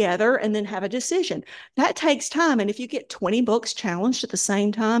meet together and then have a decision. That takes time. And if you get 20 books challenged at the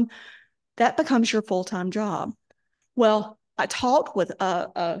same time, that becomes your full-time job. Well, I talked with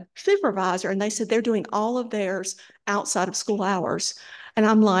a supervisor and they said they're doing all of theirs outside of school hours. And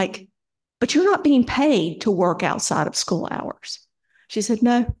I'm like, but you're not being paid to work outside of school hours. She said,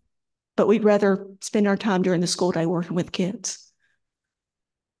 no, but we'd rather spend our time during the school day working with kids.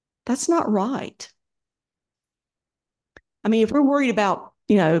 That's not right. I mean, if we're worried about,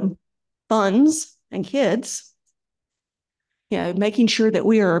 funds and kids, making sure that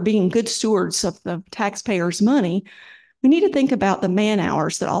we are being good stewards of the taxpayers' money, we need to think about the man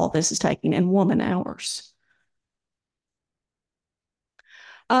hours that all of this is taking and woman hours.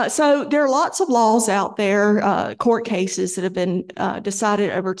 So there are lots of laws out there, court cases that have been decided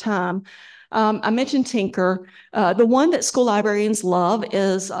over time. I mentioned Tinker. The one that school librarians love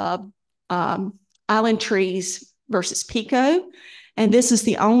is Island Trees versus Pico. And this is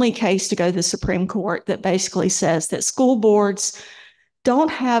the only case to go to the Supreme Court that basically says that school boards don't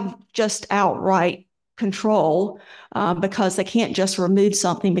have just outright control because they can't just remove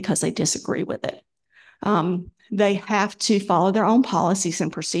something because they disagree with it. They have to follow their own policies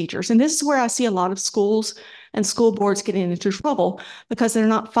and procedures. And this is where I see a lot of schools and school boards getting into trouble because they're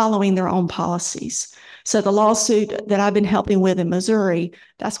not following their own policies. So the lawsuit that I've been helping with in Missouri,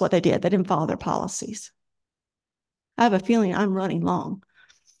 that's what they did. They didn't follow their policies. I have a feeling I'm running long.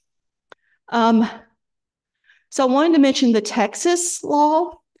 So I wanted to mention the Texas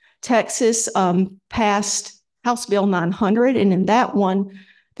law. Texas passed House Bill 900, and in that one,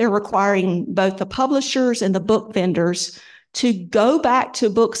 they're requiring both the publishers and the book vendors to go back to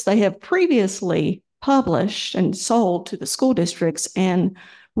books they have previously published and sold to the school districts and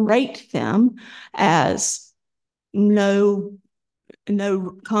rate them as no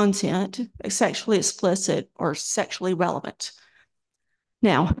content, sexually explicit or sexually relevant.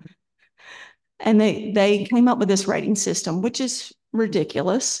 Now, and they came up with this rating system, which is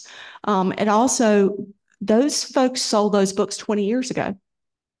ridiculous. And also, those folks sold those books 20 years ago.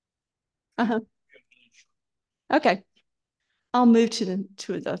 Okay. I'll move to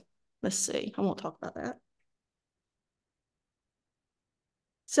the, let's see, I won't talk about that.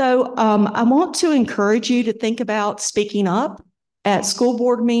 So I want to encourage you to think about speaking up at school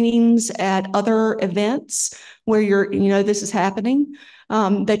board meetings, at other events where this is happening,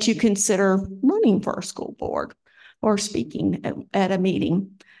 that you consider running for a school board or speaking at a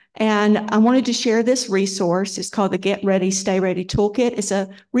meeting. And I wanted to share this resource. It's called the Get Ready, Stay Ready Toolkit. It's a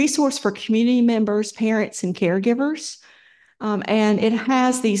resource for community members, parents, and caregivers. And it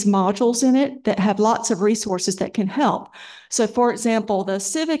has these modules in it that have lots of resources that can help. So, for example, the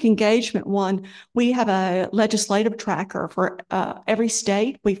civic engagement one, we have a legislative tracker for every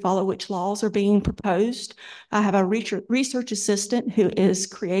state. We follow which laws are being proposed. I have a research assistant who is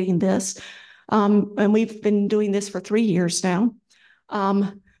creating this, and we've been doing this for 3 years now.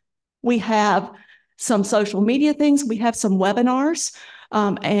 We have some social media things. We have some webinars,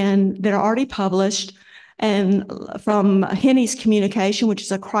 and they're already published. And from Henny's Communication, which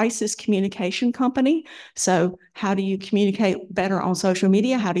is a crisis communication company. So how do you communicate better on social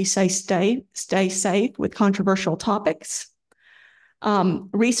media? How do you stay safe with controversial topics?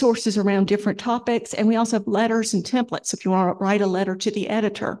 Resources around different topics. And we also have letters and templates. If you want to write a letter to the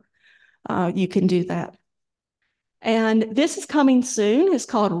editor, you can do that. And this is coming soon. It's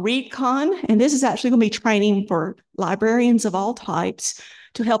called ReadCon, and this is actually going to be training for librarians of all types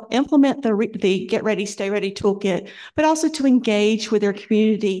to help implement the Get Ready, Stay Ready toolkit, but also to engage with their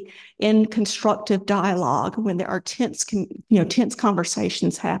community in constructive dialogue when there are tense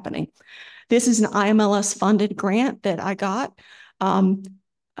conversations happening. This is an IMLS-funded grant that I got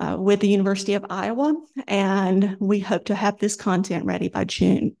with the University of Iowa, and we hope to have this content ready by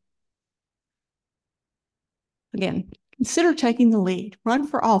June. Again, consider taking the lead. Run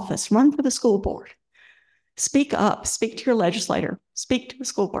for office. Run for the school board. Speak up. Speak to your legislator. Speak to the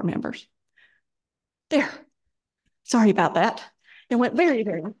school board members. There. Sorry about that. It went very,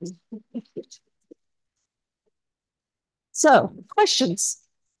 very well. So, questions?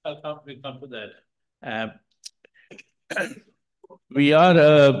 I'll come to that. We are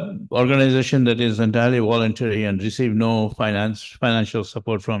an organization that is entirely voluntary and receive no financial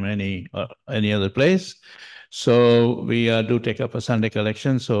support from any other place. So we do take up a Sunday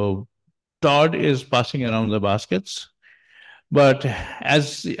collection. So Todd is passing around the baskets. But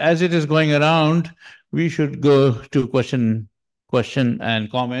as it is going around, we should go to question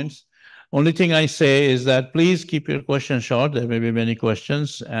and comments. Only thing I say is that please keep your questions short. There may be many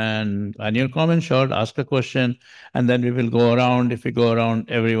questions, and your comment short, ask a question, and then we will go around. If we go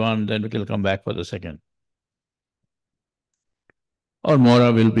around everyone, then we will come back for the second. Or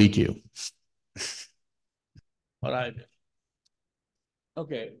Maura will beat you. All right.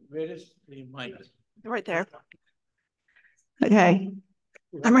 Okay, where is the mic? Right there. Okay,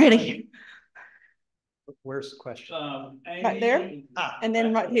 I'm ready. Where's the question? Right there, and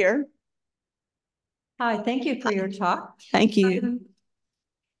then right here. Hi, thank you for your talk. Thank you.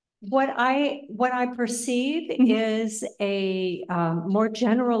 What I perceive is a more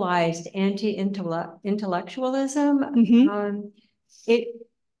generalized anti-intellectualism.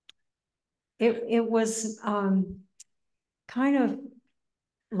 It was kind of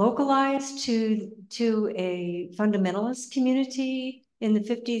localized to a fundamentalist community in the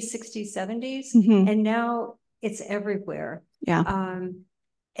 50s, 60s, 70s, and now it's everywhere. Yeah.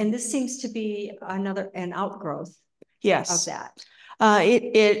 And this seems to be an outgrowth of that.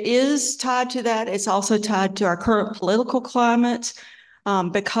 It is tied to that. It's also tied to our current political climate,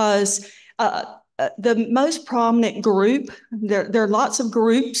 because the most prominent group, there are lots of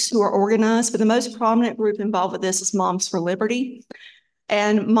groups who are organized, but the most prominent group involved with this is Moms for Liberty.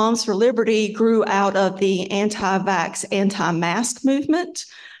 And Moms for Liberty grew out of the anti-vax, anti-mask movement.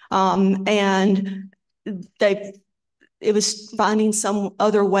 And it was finding some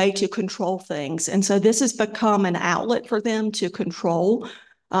other way to control things. And so this has become an outlet for them to control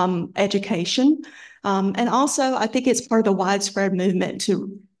education. And also, I think it's part of the widespread movement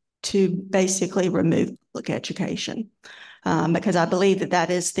to basically remove public education, because I believe that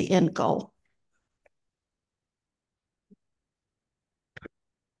is the end goal.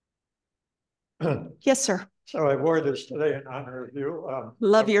 Yes, sir. So I wore this today in honor of you.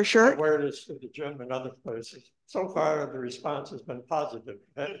 Love your shirt. I wear this to the gym and other places. So far, the response has been positive.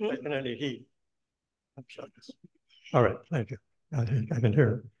 I haven't taken any heat. All right, thank you. I can hear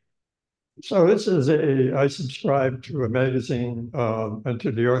it. So this is I subscribe to a magazine and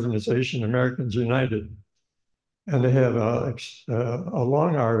to the organization Americans United. And they have a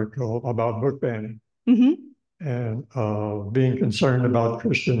long article about book banning. And being concerned about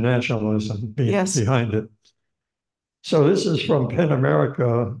Christian nationalism behind it. So this is from PEN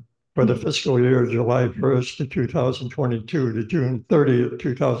America for the fiscal year July 1st to 2022 to June 30th,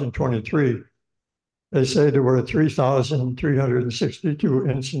 2023. They say there were 3,362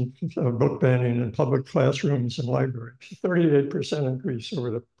 instances of book banning in public classrooms and libraries, 38% increase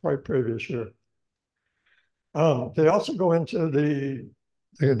over the previous year. They also go into the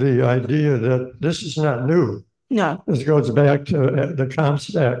idea that this is not new. No. This goes back to the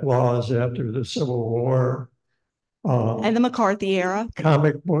Comstock laws after the Civil War. And the McCarthy era.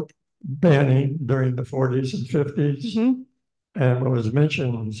 Comic book banning during the 40s and 50s. And what was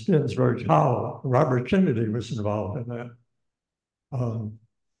mentioned, Ginsburg's Hollow, Robert Kennedy was involved in that.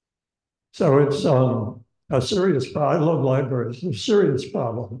 So it's a serious problem. I love libraries. It's a serious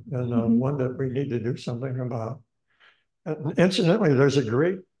problem, and one that we need to do something about. And incidentally, there's a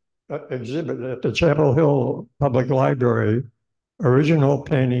great exhibit at the Chapel Hill Public Library, original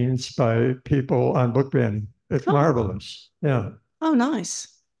paintings by people on book banning. It's marvelous. Yeah. Oh, nice.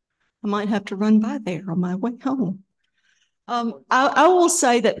 I might have to run by there on my way home. I will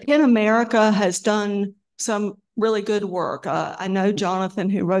say that PEN America has done some really good work. I know Jonathan,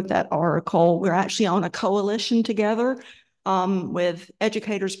 who wrote that article. We're actually on a coalition together with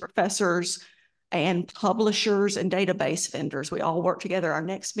educators, professors, and publishers and database vendors. We all work together. Our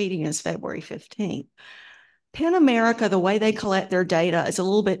next meeting is February 15th. PEN America, the way they collect their data is a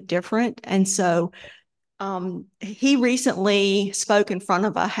little bit different. And so he recently spoke in front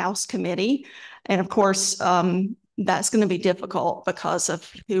of a House committee. And of course, that's going to be difficult because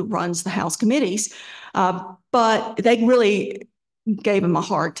of who runs the House committees. But they really gave him a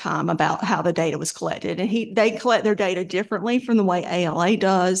hard time about how the data was collected. And they collect their data differently from the way ALA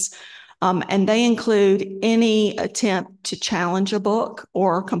does. And they include any attempt to challenge a book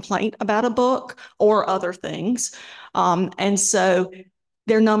or complaint about a book or other things. And so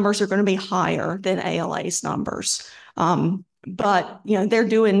their numbers are going to be higher than ALA's numbers. But, you know,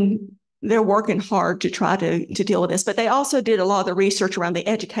 they're working hard to try to deal with this. But they also did a lot of the research around the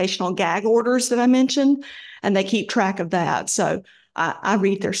educational gag orders that I mentioned, and they keep track of that. So I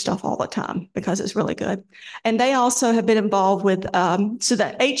read their stuff all the time because it's really good. And they also have been involved with, so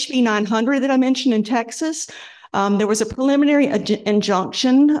the HB 900 that I mentioned in Texas, there was a preliminary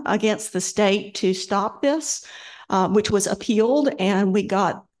injunction against the state to stop this, which was appealed, and we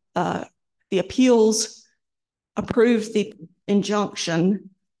got the appeals approved the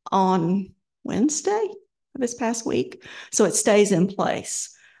injunction on Wednesday of this past week. So it stays in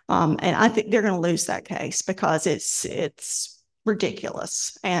place. And I think they're going to lose that case because it's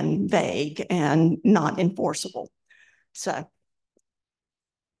ridiculous and vague and not enforceable. So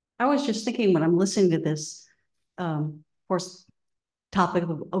I was just thinking when I'm listening to this, of course, topic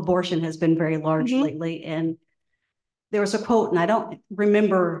of abortion has been very large lately. And there was a quote, and I don't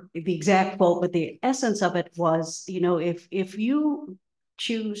remember the exact quote, but the essence of it was, you know, if you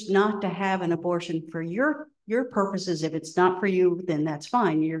choose not to have an abortion for your purposes, if it's not for you, then that's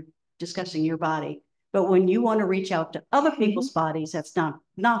fine. You're discussing your body. But when you want to reach out to other people's bodies, that's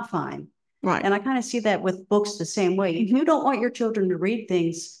not fine. Right. And I kind of see that with books the same way. If you don't want your children to read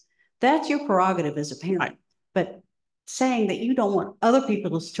things, that's your prerogative as a parent. Right. But saying that you don't want other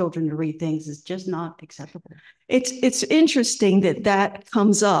people's children to read things is just not acceptable. It's interesting that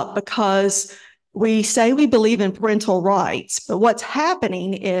comes up because we say we believe in parental rights, but what's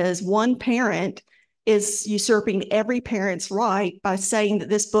happening is one parent is usurping every parent's right by saying that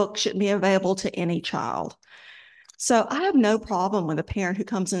this book shouldn't be available to any child. So I have no problem with a parent who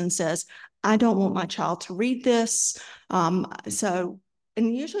comes in and says, I don't want my child to read this. And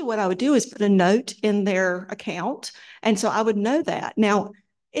usually what I would do is put a note in their account. And so I would know that. Now,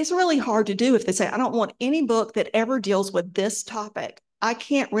 it's really hard to do if they say, I don't want any book that ever deals with this topic. I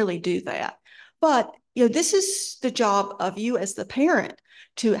can't really do that. But, you know, this is the job of you as the parent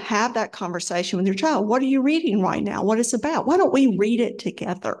to have that conversation with your child. What are you reading right now? What it's about? Why don't we read it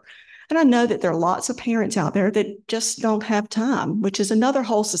together? And I know that there are lots of parents out there that just don't have time, which is another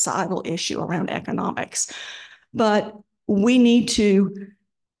whole societal issue around economics. But we need to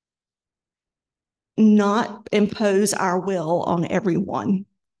not impose our will on everyone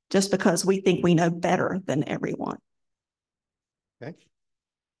just because we think we know better than everyone. Okay.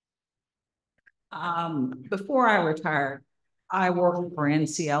 Before I retired, I worked for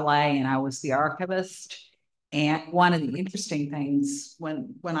NCLA and I was the archivist. And one of the interesting things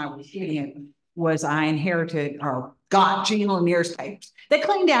when I was doing it was I inherited or got Gene Lanier's papers. They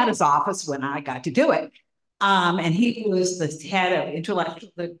cleaned out his office when I got to do it. And he was the head of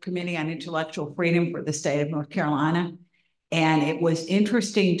the Committee on Intellectual Freedom for the state of North Carolina. And it was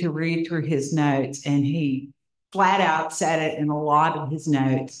interesting to read through his notes, and he flat out said it in a lot of his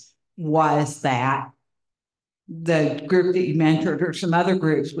notes was that the group that you mentored or some other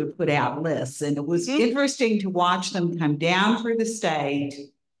groups would put out lists. And it was interesting to watch them come down through the state,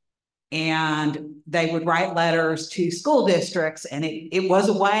 and they would write letters to school districts, and it was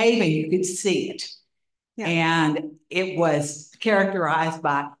a wave and you could see it. Yeah. And it was characterized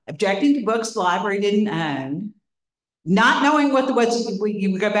by objecting to books the library didn't own, not knowing what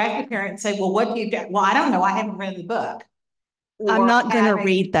you would go back to the parent and say, well, what do you do? Well, I don't know. I haven't read the book. I'm not going to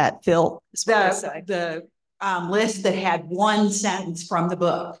read that, Phil. The list that had one sentence from the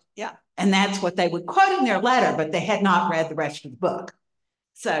book. Yeah. And that's what they would quote in their letter, but they had not read the rest of the book.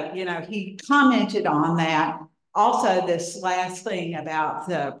 So, you know, he commented on that. Also, this last thing about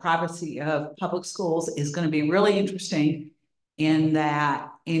the privacy of public schools is going to be really interesting in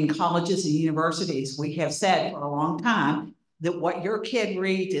that in colleges and universities, we have said for a long time that what your kid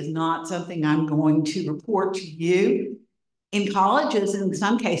reads is not something I'm going to report to you. In colleges, in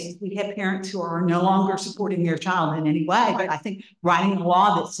some cases, we have parents who are no longer supporting their child in any way. But I think writing a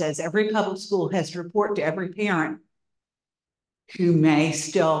law that says every public school has to report to every parent who may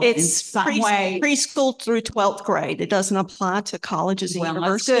still in some way preschool through 12th grade. It doesn't apply to colleges and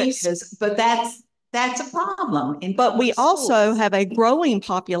universities. But that's a problem. But we also have a growing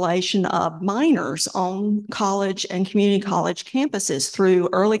population of minors on college and community college campuses through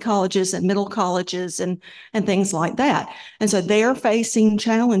early colleges and middle colleges and things like that. And so they're facing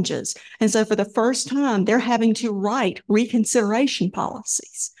challenges. And so for the first time, they're having to write reconsideration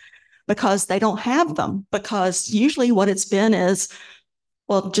policies because they don't have them, because usually what it's been is,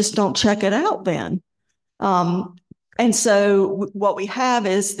 well, just don't check it out then. And so what we have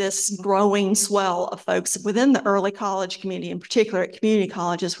is this growing swell of folks within the early college community, in particular at community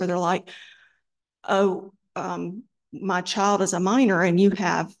colleges, where they're like, oh, my child is a minor and you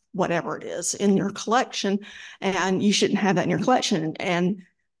have whatever it is in your collection and you shouldn't have that in your collection. And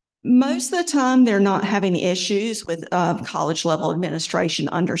most of the time, they're not having issues with college level administration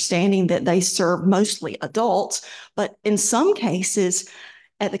understanding that they serve mostly adults. But in some cases,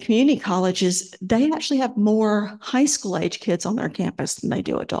 at the community colleges, they actually have more high school age kids on their campus than they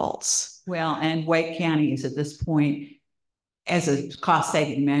do adults. Well, and Wake County is at this point, as a cost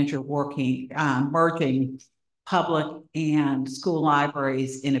saving measure, working, merging public and school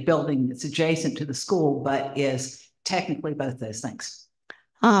libraries in a building that's adjacent to the school, but is technically both those things.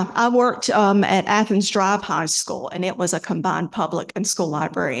 I worked at Athens Drive High School, and it was a combined public and school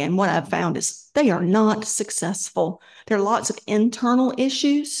library. And what I've found is they are not successful. There are lots of internal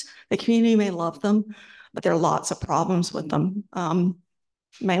issues. The community may love them, but there are lots of problems with them,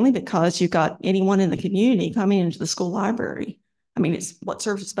 mainly because you've got anyone in the community coming into the school library. I mean, it's what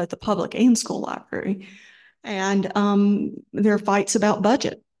serves both the public and school library. And there are fights about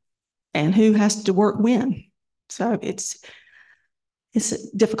budget and who has to work when. So it's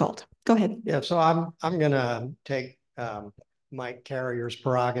difficult. Go ahead. Yeah, so I'm gonna take Mike Carrier's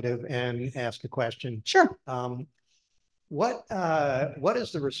prerogative and ask a question. Sure. What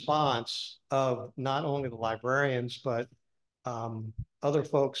is the response of not only the librarians but other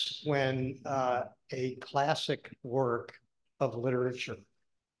folks when a classic work of literature,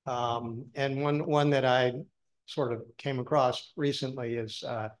 and one that I sort of came across recently is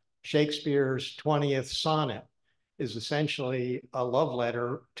Shakespeare's 20th sonnet is essentially a love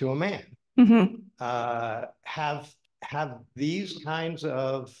letter to a man. Mm-hmm. Have these kinds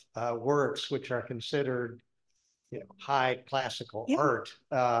of works, which are considered, high classical art,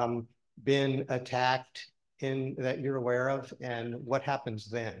 been attacked in that you're aware of, and what happens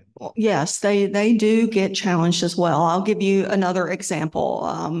then? Well, yes, they do get challenged as well. I'll give you another example.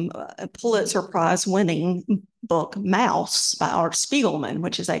 A Pulitzer Prize winning book, Mouse by Art Spiegelman,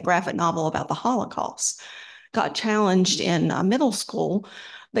 which is a graphic novel about the Holocaust, got challenged in middle school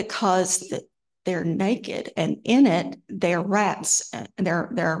because they're naked, and in it they're rats, and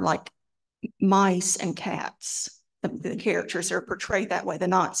they're like mice and cats. The characters are portrayed that way. The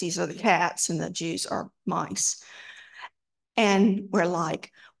Nazis are the cats and the Jews are mice. And we're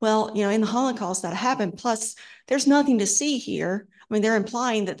like, well, in the Holocaust that happened. Plus, there's nothing to see here. I mean, they're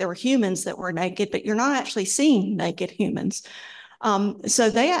implying that there were humans that were naked, but you're not actually seeing naked humans. So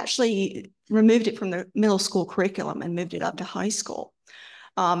they actually removed it from the middle school curriculum and moved it up to high school.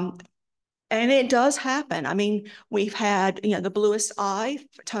 And it does happen. I mean, we've had, The Bluest Eye,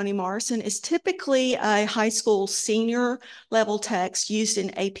 Toni Morrison, is typically a high school senior level text used in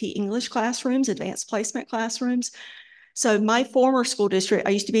AP English classrooms, advanced placement classrooms. So my former school district,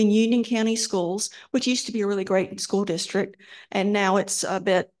 I used to be in Union County Schools, which used to be a really great school district, and now it's a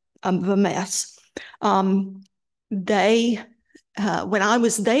bit of a mess. When I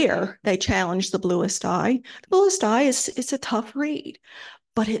was there, they challenged The Bluest Eye. The Bluest Eye it's a tough read,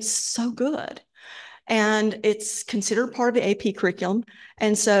 but it's so good. And it's considered part of the AP curriculum.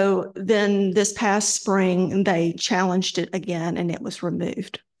 And so then this past spring, they challenged it again, and it was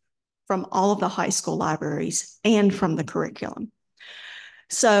removed from all of the high school libraries and from the curriculum.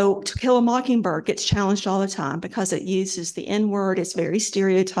 So To Kill a Mockingbird gets challenged all the time because it uses the N-word. It's very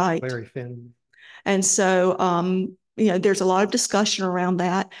stereotyped. Very thin. And so, there's a lot of discussion around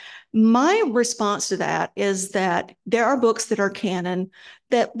that. My response to that is that there are books that are canon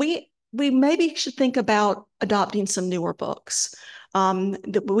that we we maybe should think about adopting some newer books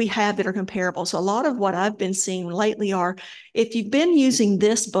that we have that are comparable. So a lot of what I've been seeing lately are, if you've been using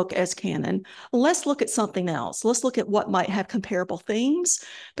this book as canon, let's look at something else. Let's look at what might have comparable themes,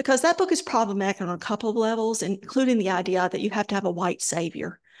 because that book is problematic on a couple of levels, including the idea that you have to have a white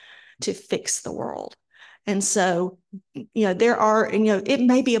savior to fix the world. And so, there are, it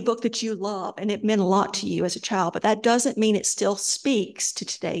may be a book that you love and it meant a lot to you as a child, but that doesn't mean it still speaks to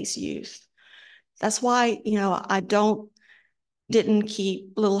today's youth. That's why, I didn't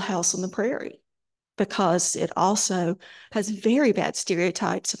keep Little House on the Prairie, because it also has very bad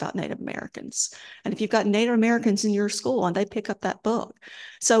stereotypes about Native Americans. And if you've got Native Americans in your school and they pick up that book.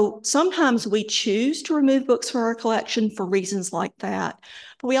 So sometimes we choose to remove books from our collection for reasons like that.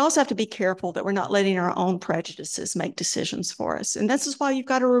 But we also have to be careful that we're not letting our own prejudices make decisions for us. And this is why you've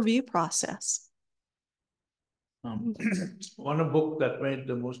got a review process. One book that made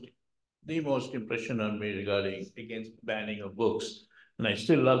the most impression on me regarding against banning of books, and I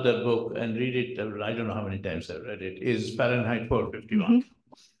still love that book and read it. I don't know how many times I've read it, is Fahrenheit 451. Mm-hmm.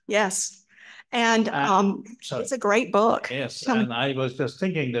 Yes. And it's a great book. Yes. And I was just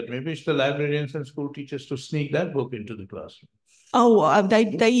thinking that maybe it's the librarians and school teachers to sneak that book into the classroom. Oh,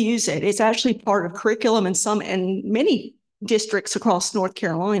 they use it. It's actually part of curriculum in many districts across North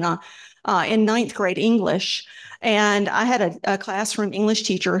Carolina in 9th grade English. And I had a classroom English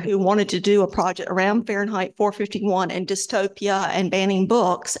teacher who wanted to do a project around Fahrenheit 451 and dystopia and banning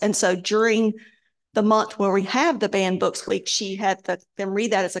books. And so during the month where we have the banned books week, she had them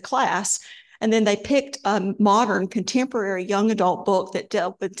read that as a class. And then they picked a modern, contemporary young adult book that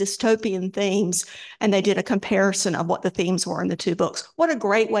dealt with dystopian themes, and they did a comparison of what the themes were in the two books. What a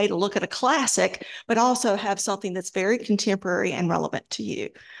great way to look at a classic, but also have something that's very contemporary and relevant to you.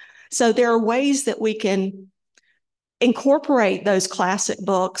 So there are ways that we can incorporate those classic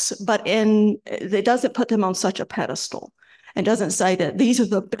books, but it doesn't put them on such a pedestal and doesn't say that these are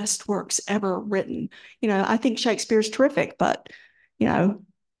the best works ever written. I think Shakespeare's terrific, but,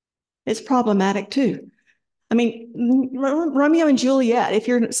 it's problematic too. I mean, Romeo and Juliet, if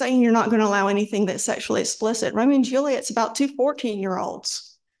you're saying you're not going to allow anything that's sexually explicit, Romeo and Juliet's about two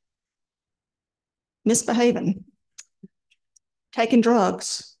 14-year-olds misbehaving, taking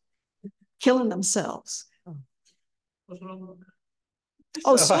drugs, killing themselves.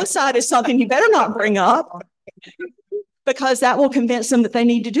 Oh, suicide is something you better not bring up, because that will convince them that they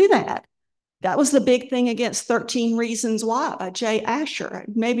need to do that. That was the big thing against 13 Reasons Why by Jay Asher.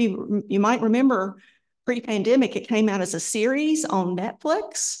 Maybe you might remember pre-pandemic, it came out as a series on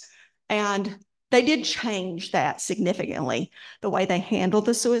Netflix, and they did change that significantly, the way they handled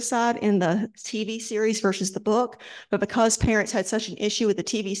the suicide in the TV series versus the book. But because parents had such an issue with the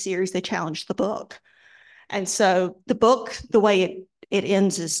TV series, they challenged the book. And so the book, the way it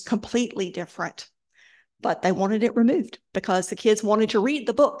ends is completely different. But they wanted it removed because the kids wanted to read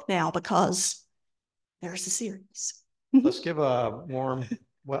the book now because there's a series. Let's give a warm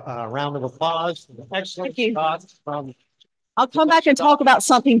round of applause for the excellent thoughts from. I'll come back and talk about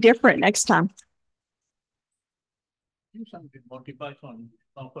something different next time. Monty Python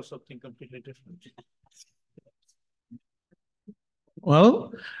offer something completely different.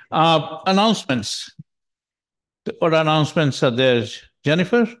 Well, announcements. What announcements are there,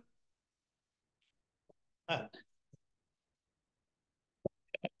 Jennifer?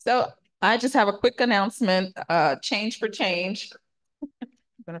 So I just have a quick announcement, Change for Change. I'm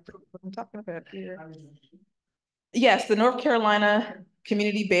gonna put what I'm talking about here. Yes, the North Carolina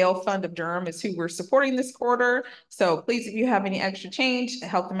Community Bail Fund of Durham is who we're supporting this quarter. So please, if you have any extra change,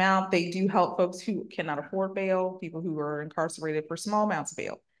 help them out. They do help folks who cannot afford bail, people who are incarcerated for small amounts of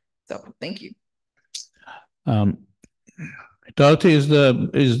bail. So thank you. Dorothy,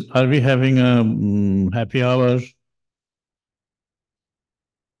 are we having a happy hour?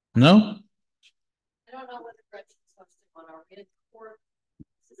 No? I don't know what the Gretchen's hosting on our mid-court.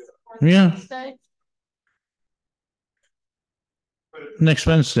 Yeah. Next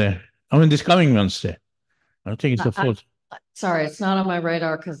Wednesday. I mean, this coming Wednesday. I think it's the 4th. Sorry, it's not on my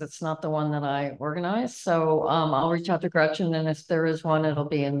radar because it's not the one that I organized. So I'll reach out to Gretchen, and if there is one, it'll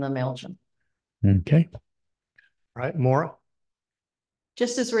be in the MailChimp. Okay. All right, Maura.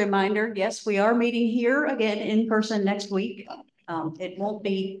 Just as a reminder, yes, we are meeting here again in person next week. It won't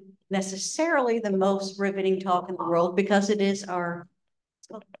be necessarily the most riveting talk in the world because it is our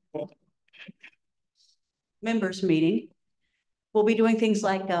members meeting. We'll be doing things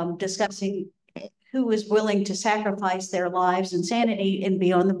like discussing who is willing to sacrifice their lives and sanity and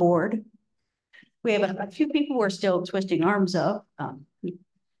be on the board. We have a few people who are still twisting arms up.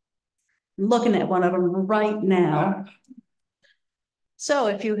 Looking at one of them right now. So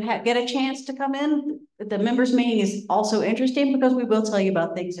if you get a chance to come in, the members meeting is also interesting because we will tell you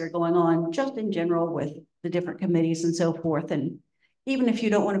about things that are going on just in general with the different committees and so forth. And even if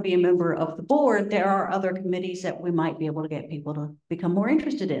you don't want to be a member of the board, there are other committees that we might be able to get people to become more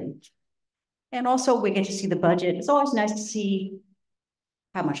interested in. And also we get to see the budget. It's always nice to see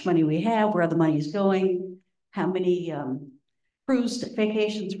how much money we have, where the money is going, how many cruise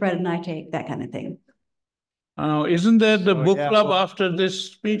vacations Fred and I take, that kind of thing. Isn't there the So, book yeah, club well- after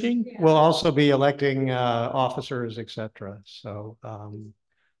this meeting? We'll also be electing officers, et cetera. So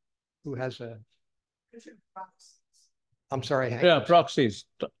who has a? I'm sorry, Hank. Yeah, proxies.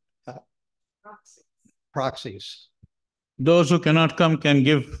 Proxies. Those who cannot come can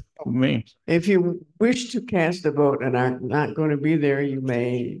give me. If you wish to cast a vote and are not going to be there, you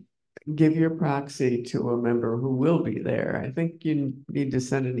may give your proxy to a member who will be there. I think you need to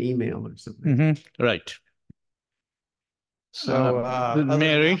send an email or something. Right. So other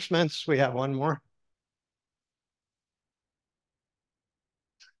Mary? announcements, we have one more.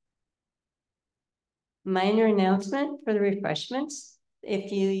 Minor announcement for the refreshments.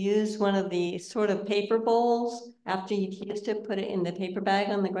 If you use one of the sort of paper bowls, after you've used it, put it in the paper bag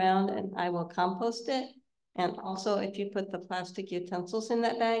on the ground and I will compost it. And also if you put the plastic utensils in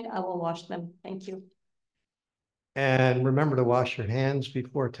that bag, I will wash them. Thank you. And remember to wash your hands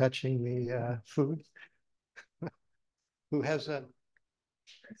before touching the food. Who has a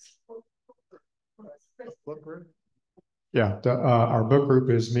book group? Yeah, our book group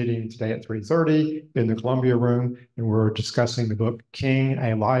is meeting today at 3:30 in the Columbia Room, and we're discussing the book King,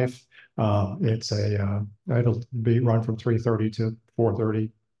 A Life. It's it'll be run from 3:30 to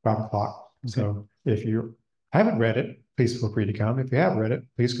 4:30, 5 o'clock. Okay. So if you haven't read it, please feel free to come. If you have read it,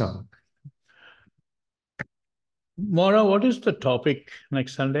 please come. Maura, what is the topic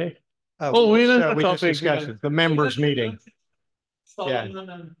next Sunday? We the just topic. discussed it, the members meeting. Solomon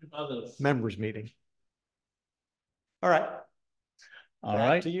and others. Members meeting. All right. All Back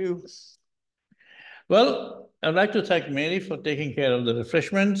right. to you. Well, I'd like to thank Mary for taking care of the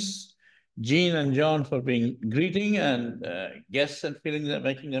refreshments, Jean and John for being greeting and guests and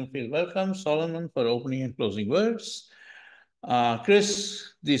making them feel welcome, Solomon for opening and closing words,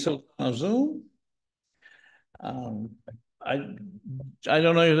 Chris, the Sultan of Zoom. I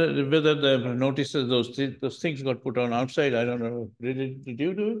don't know whether the notices those things got put on outside. I don't know. Did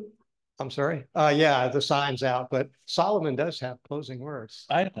you do it? I'm sorry. Yeah, the sign's out, but Solomon does have closing words.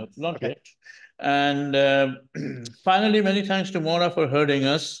 I know, not yet. And finally, many thanks to Maura for herding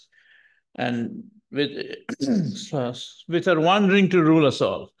us and with her wandering to rule us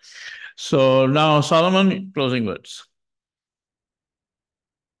all. So now, Solomon, closing words.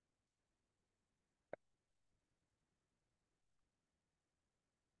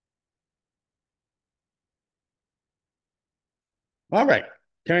 All right.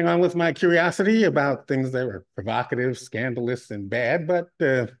 Carrying on with my curiosity about things that were provocative, scandalous, and bad, but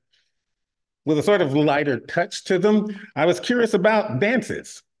with a sort of lighter touch to them, I was curious about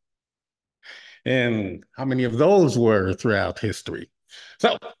dances and how many of those were throughout history.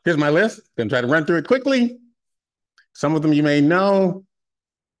 So here's my list. Gonna try to run through it quickly. Some of them you may know.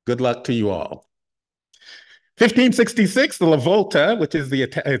 Good luck to you all. 1566, the La Volta, which is the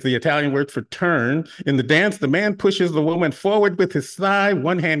Italian word for turn. In the dance, the man pushes the woman forward with his thigh,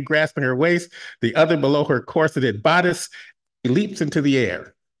 one hand grasping her waist, the other below her corseted bodice. He leaps into the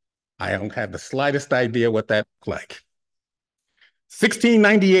air. I don't have the slightest idea what that looked like.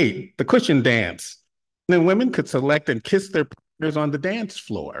 1698, the cushion dance. Then women could select and kiss their partners on the dance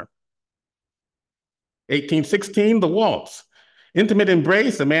floor. 1816, the waltz. Intimate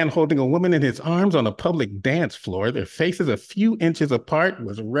embrace, a man holding a woman in his arms on a public dance floor, their faces a few inches apart,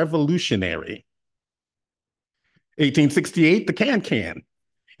 was revolutionary. 1868, the can-can.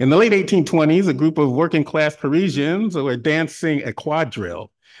 In the late 1820s, a group of working class Parisians were dancing a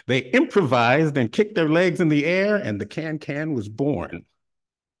quadrille. They improvised and kicked their legs in the air, and the can-can was born.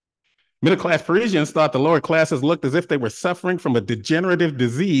 Middle-class Parisians thought the lower classes looked as if they were suffering from a degenerative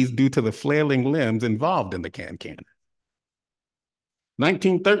disease due to the flailing limbs involved in the can-can.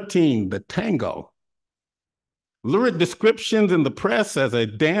 1913, the tango. Lurid descriptions in the press as a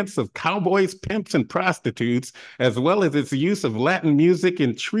dance of cowboys, pimps, and prostitutes, as well as its use of Latin music,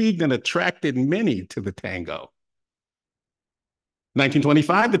 intrigued and attracted many to the tango.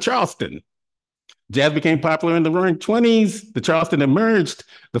 1925, the Charleston. Jazz became popular in the roaring 20s. The Charleston emerged.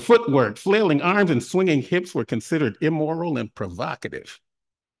 The footwork, flailing arms, and swinging hips were considered immoral and provocative.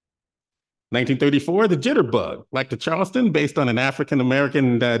 1934, the jitterbug, like the Charleston, based on an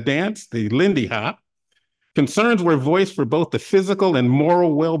African-American dance, the Lindy Hop. Concerns were voiced for both the physical and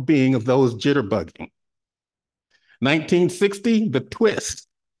moral well-being of those jitterbugging. 1960, the twist.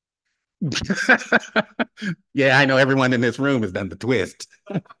 Yeah, I know everyone in this room has done the twist.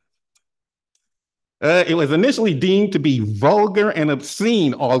 It was initially deemed to be vulgar and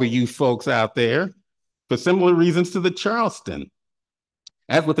obscene, all of you folks out there, for similar reasons to the Charleston.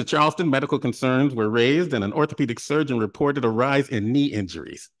 As with the Charleston, medical concerns were raised and an orthopedic surgeon reported a rise in knee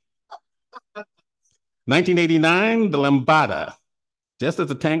injuries. 1989, the lambada. Just as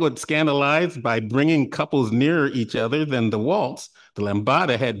the tango had scandalized by bringing couples nearer each other than the waltz, the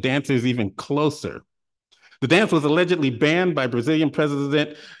lambada had dancers even closer. The dance was allegedly banned by Brazilian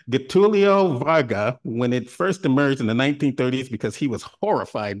President Getulio Vargas when it first emerged in the 1930s because he was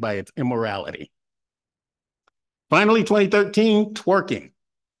horrified by its immorality. Finally, 2013, twerking,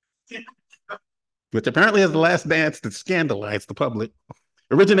 which apparently is the last dance that scandalized the public.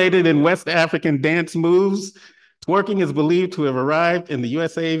 Originated in West African dance moves, twerking is believed to have arrived in the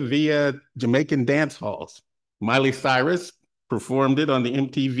USA via Jamaican dance halls. Miley Cyrus performed it on the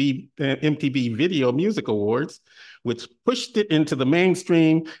MTV Video Music Awards, which pushed it into the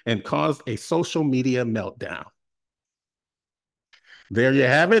mainstream and caused a social media meltdown. There you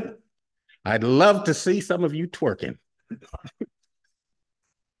have it. I'd love to see some of you twerking.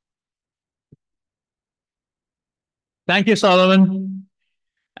 Thank you, Solomon.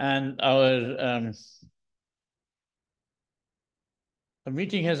 And our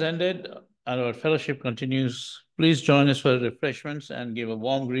meeting has ended and our fellowship continues. Please join us for refreshments and give a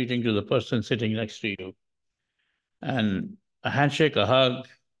warm greeting to the person sitting next to you. And a handshake, a hug,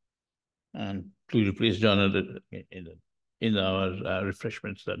 and please join us in our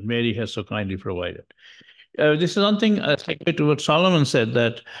refreshments that Mary has so kindly provided. This is one thing I take to what Solomon said,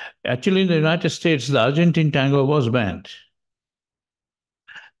 that actually in the United States, the Argentine tango was banned.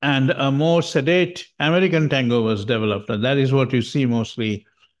 And a more sedate American tango was developed, and that is what you see mostly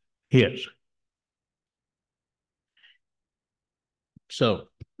here. So,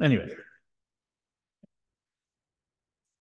 anyway.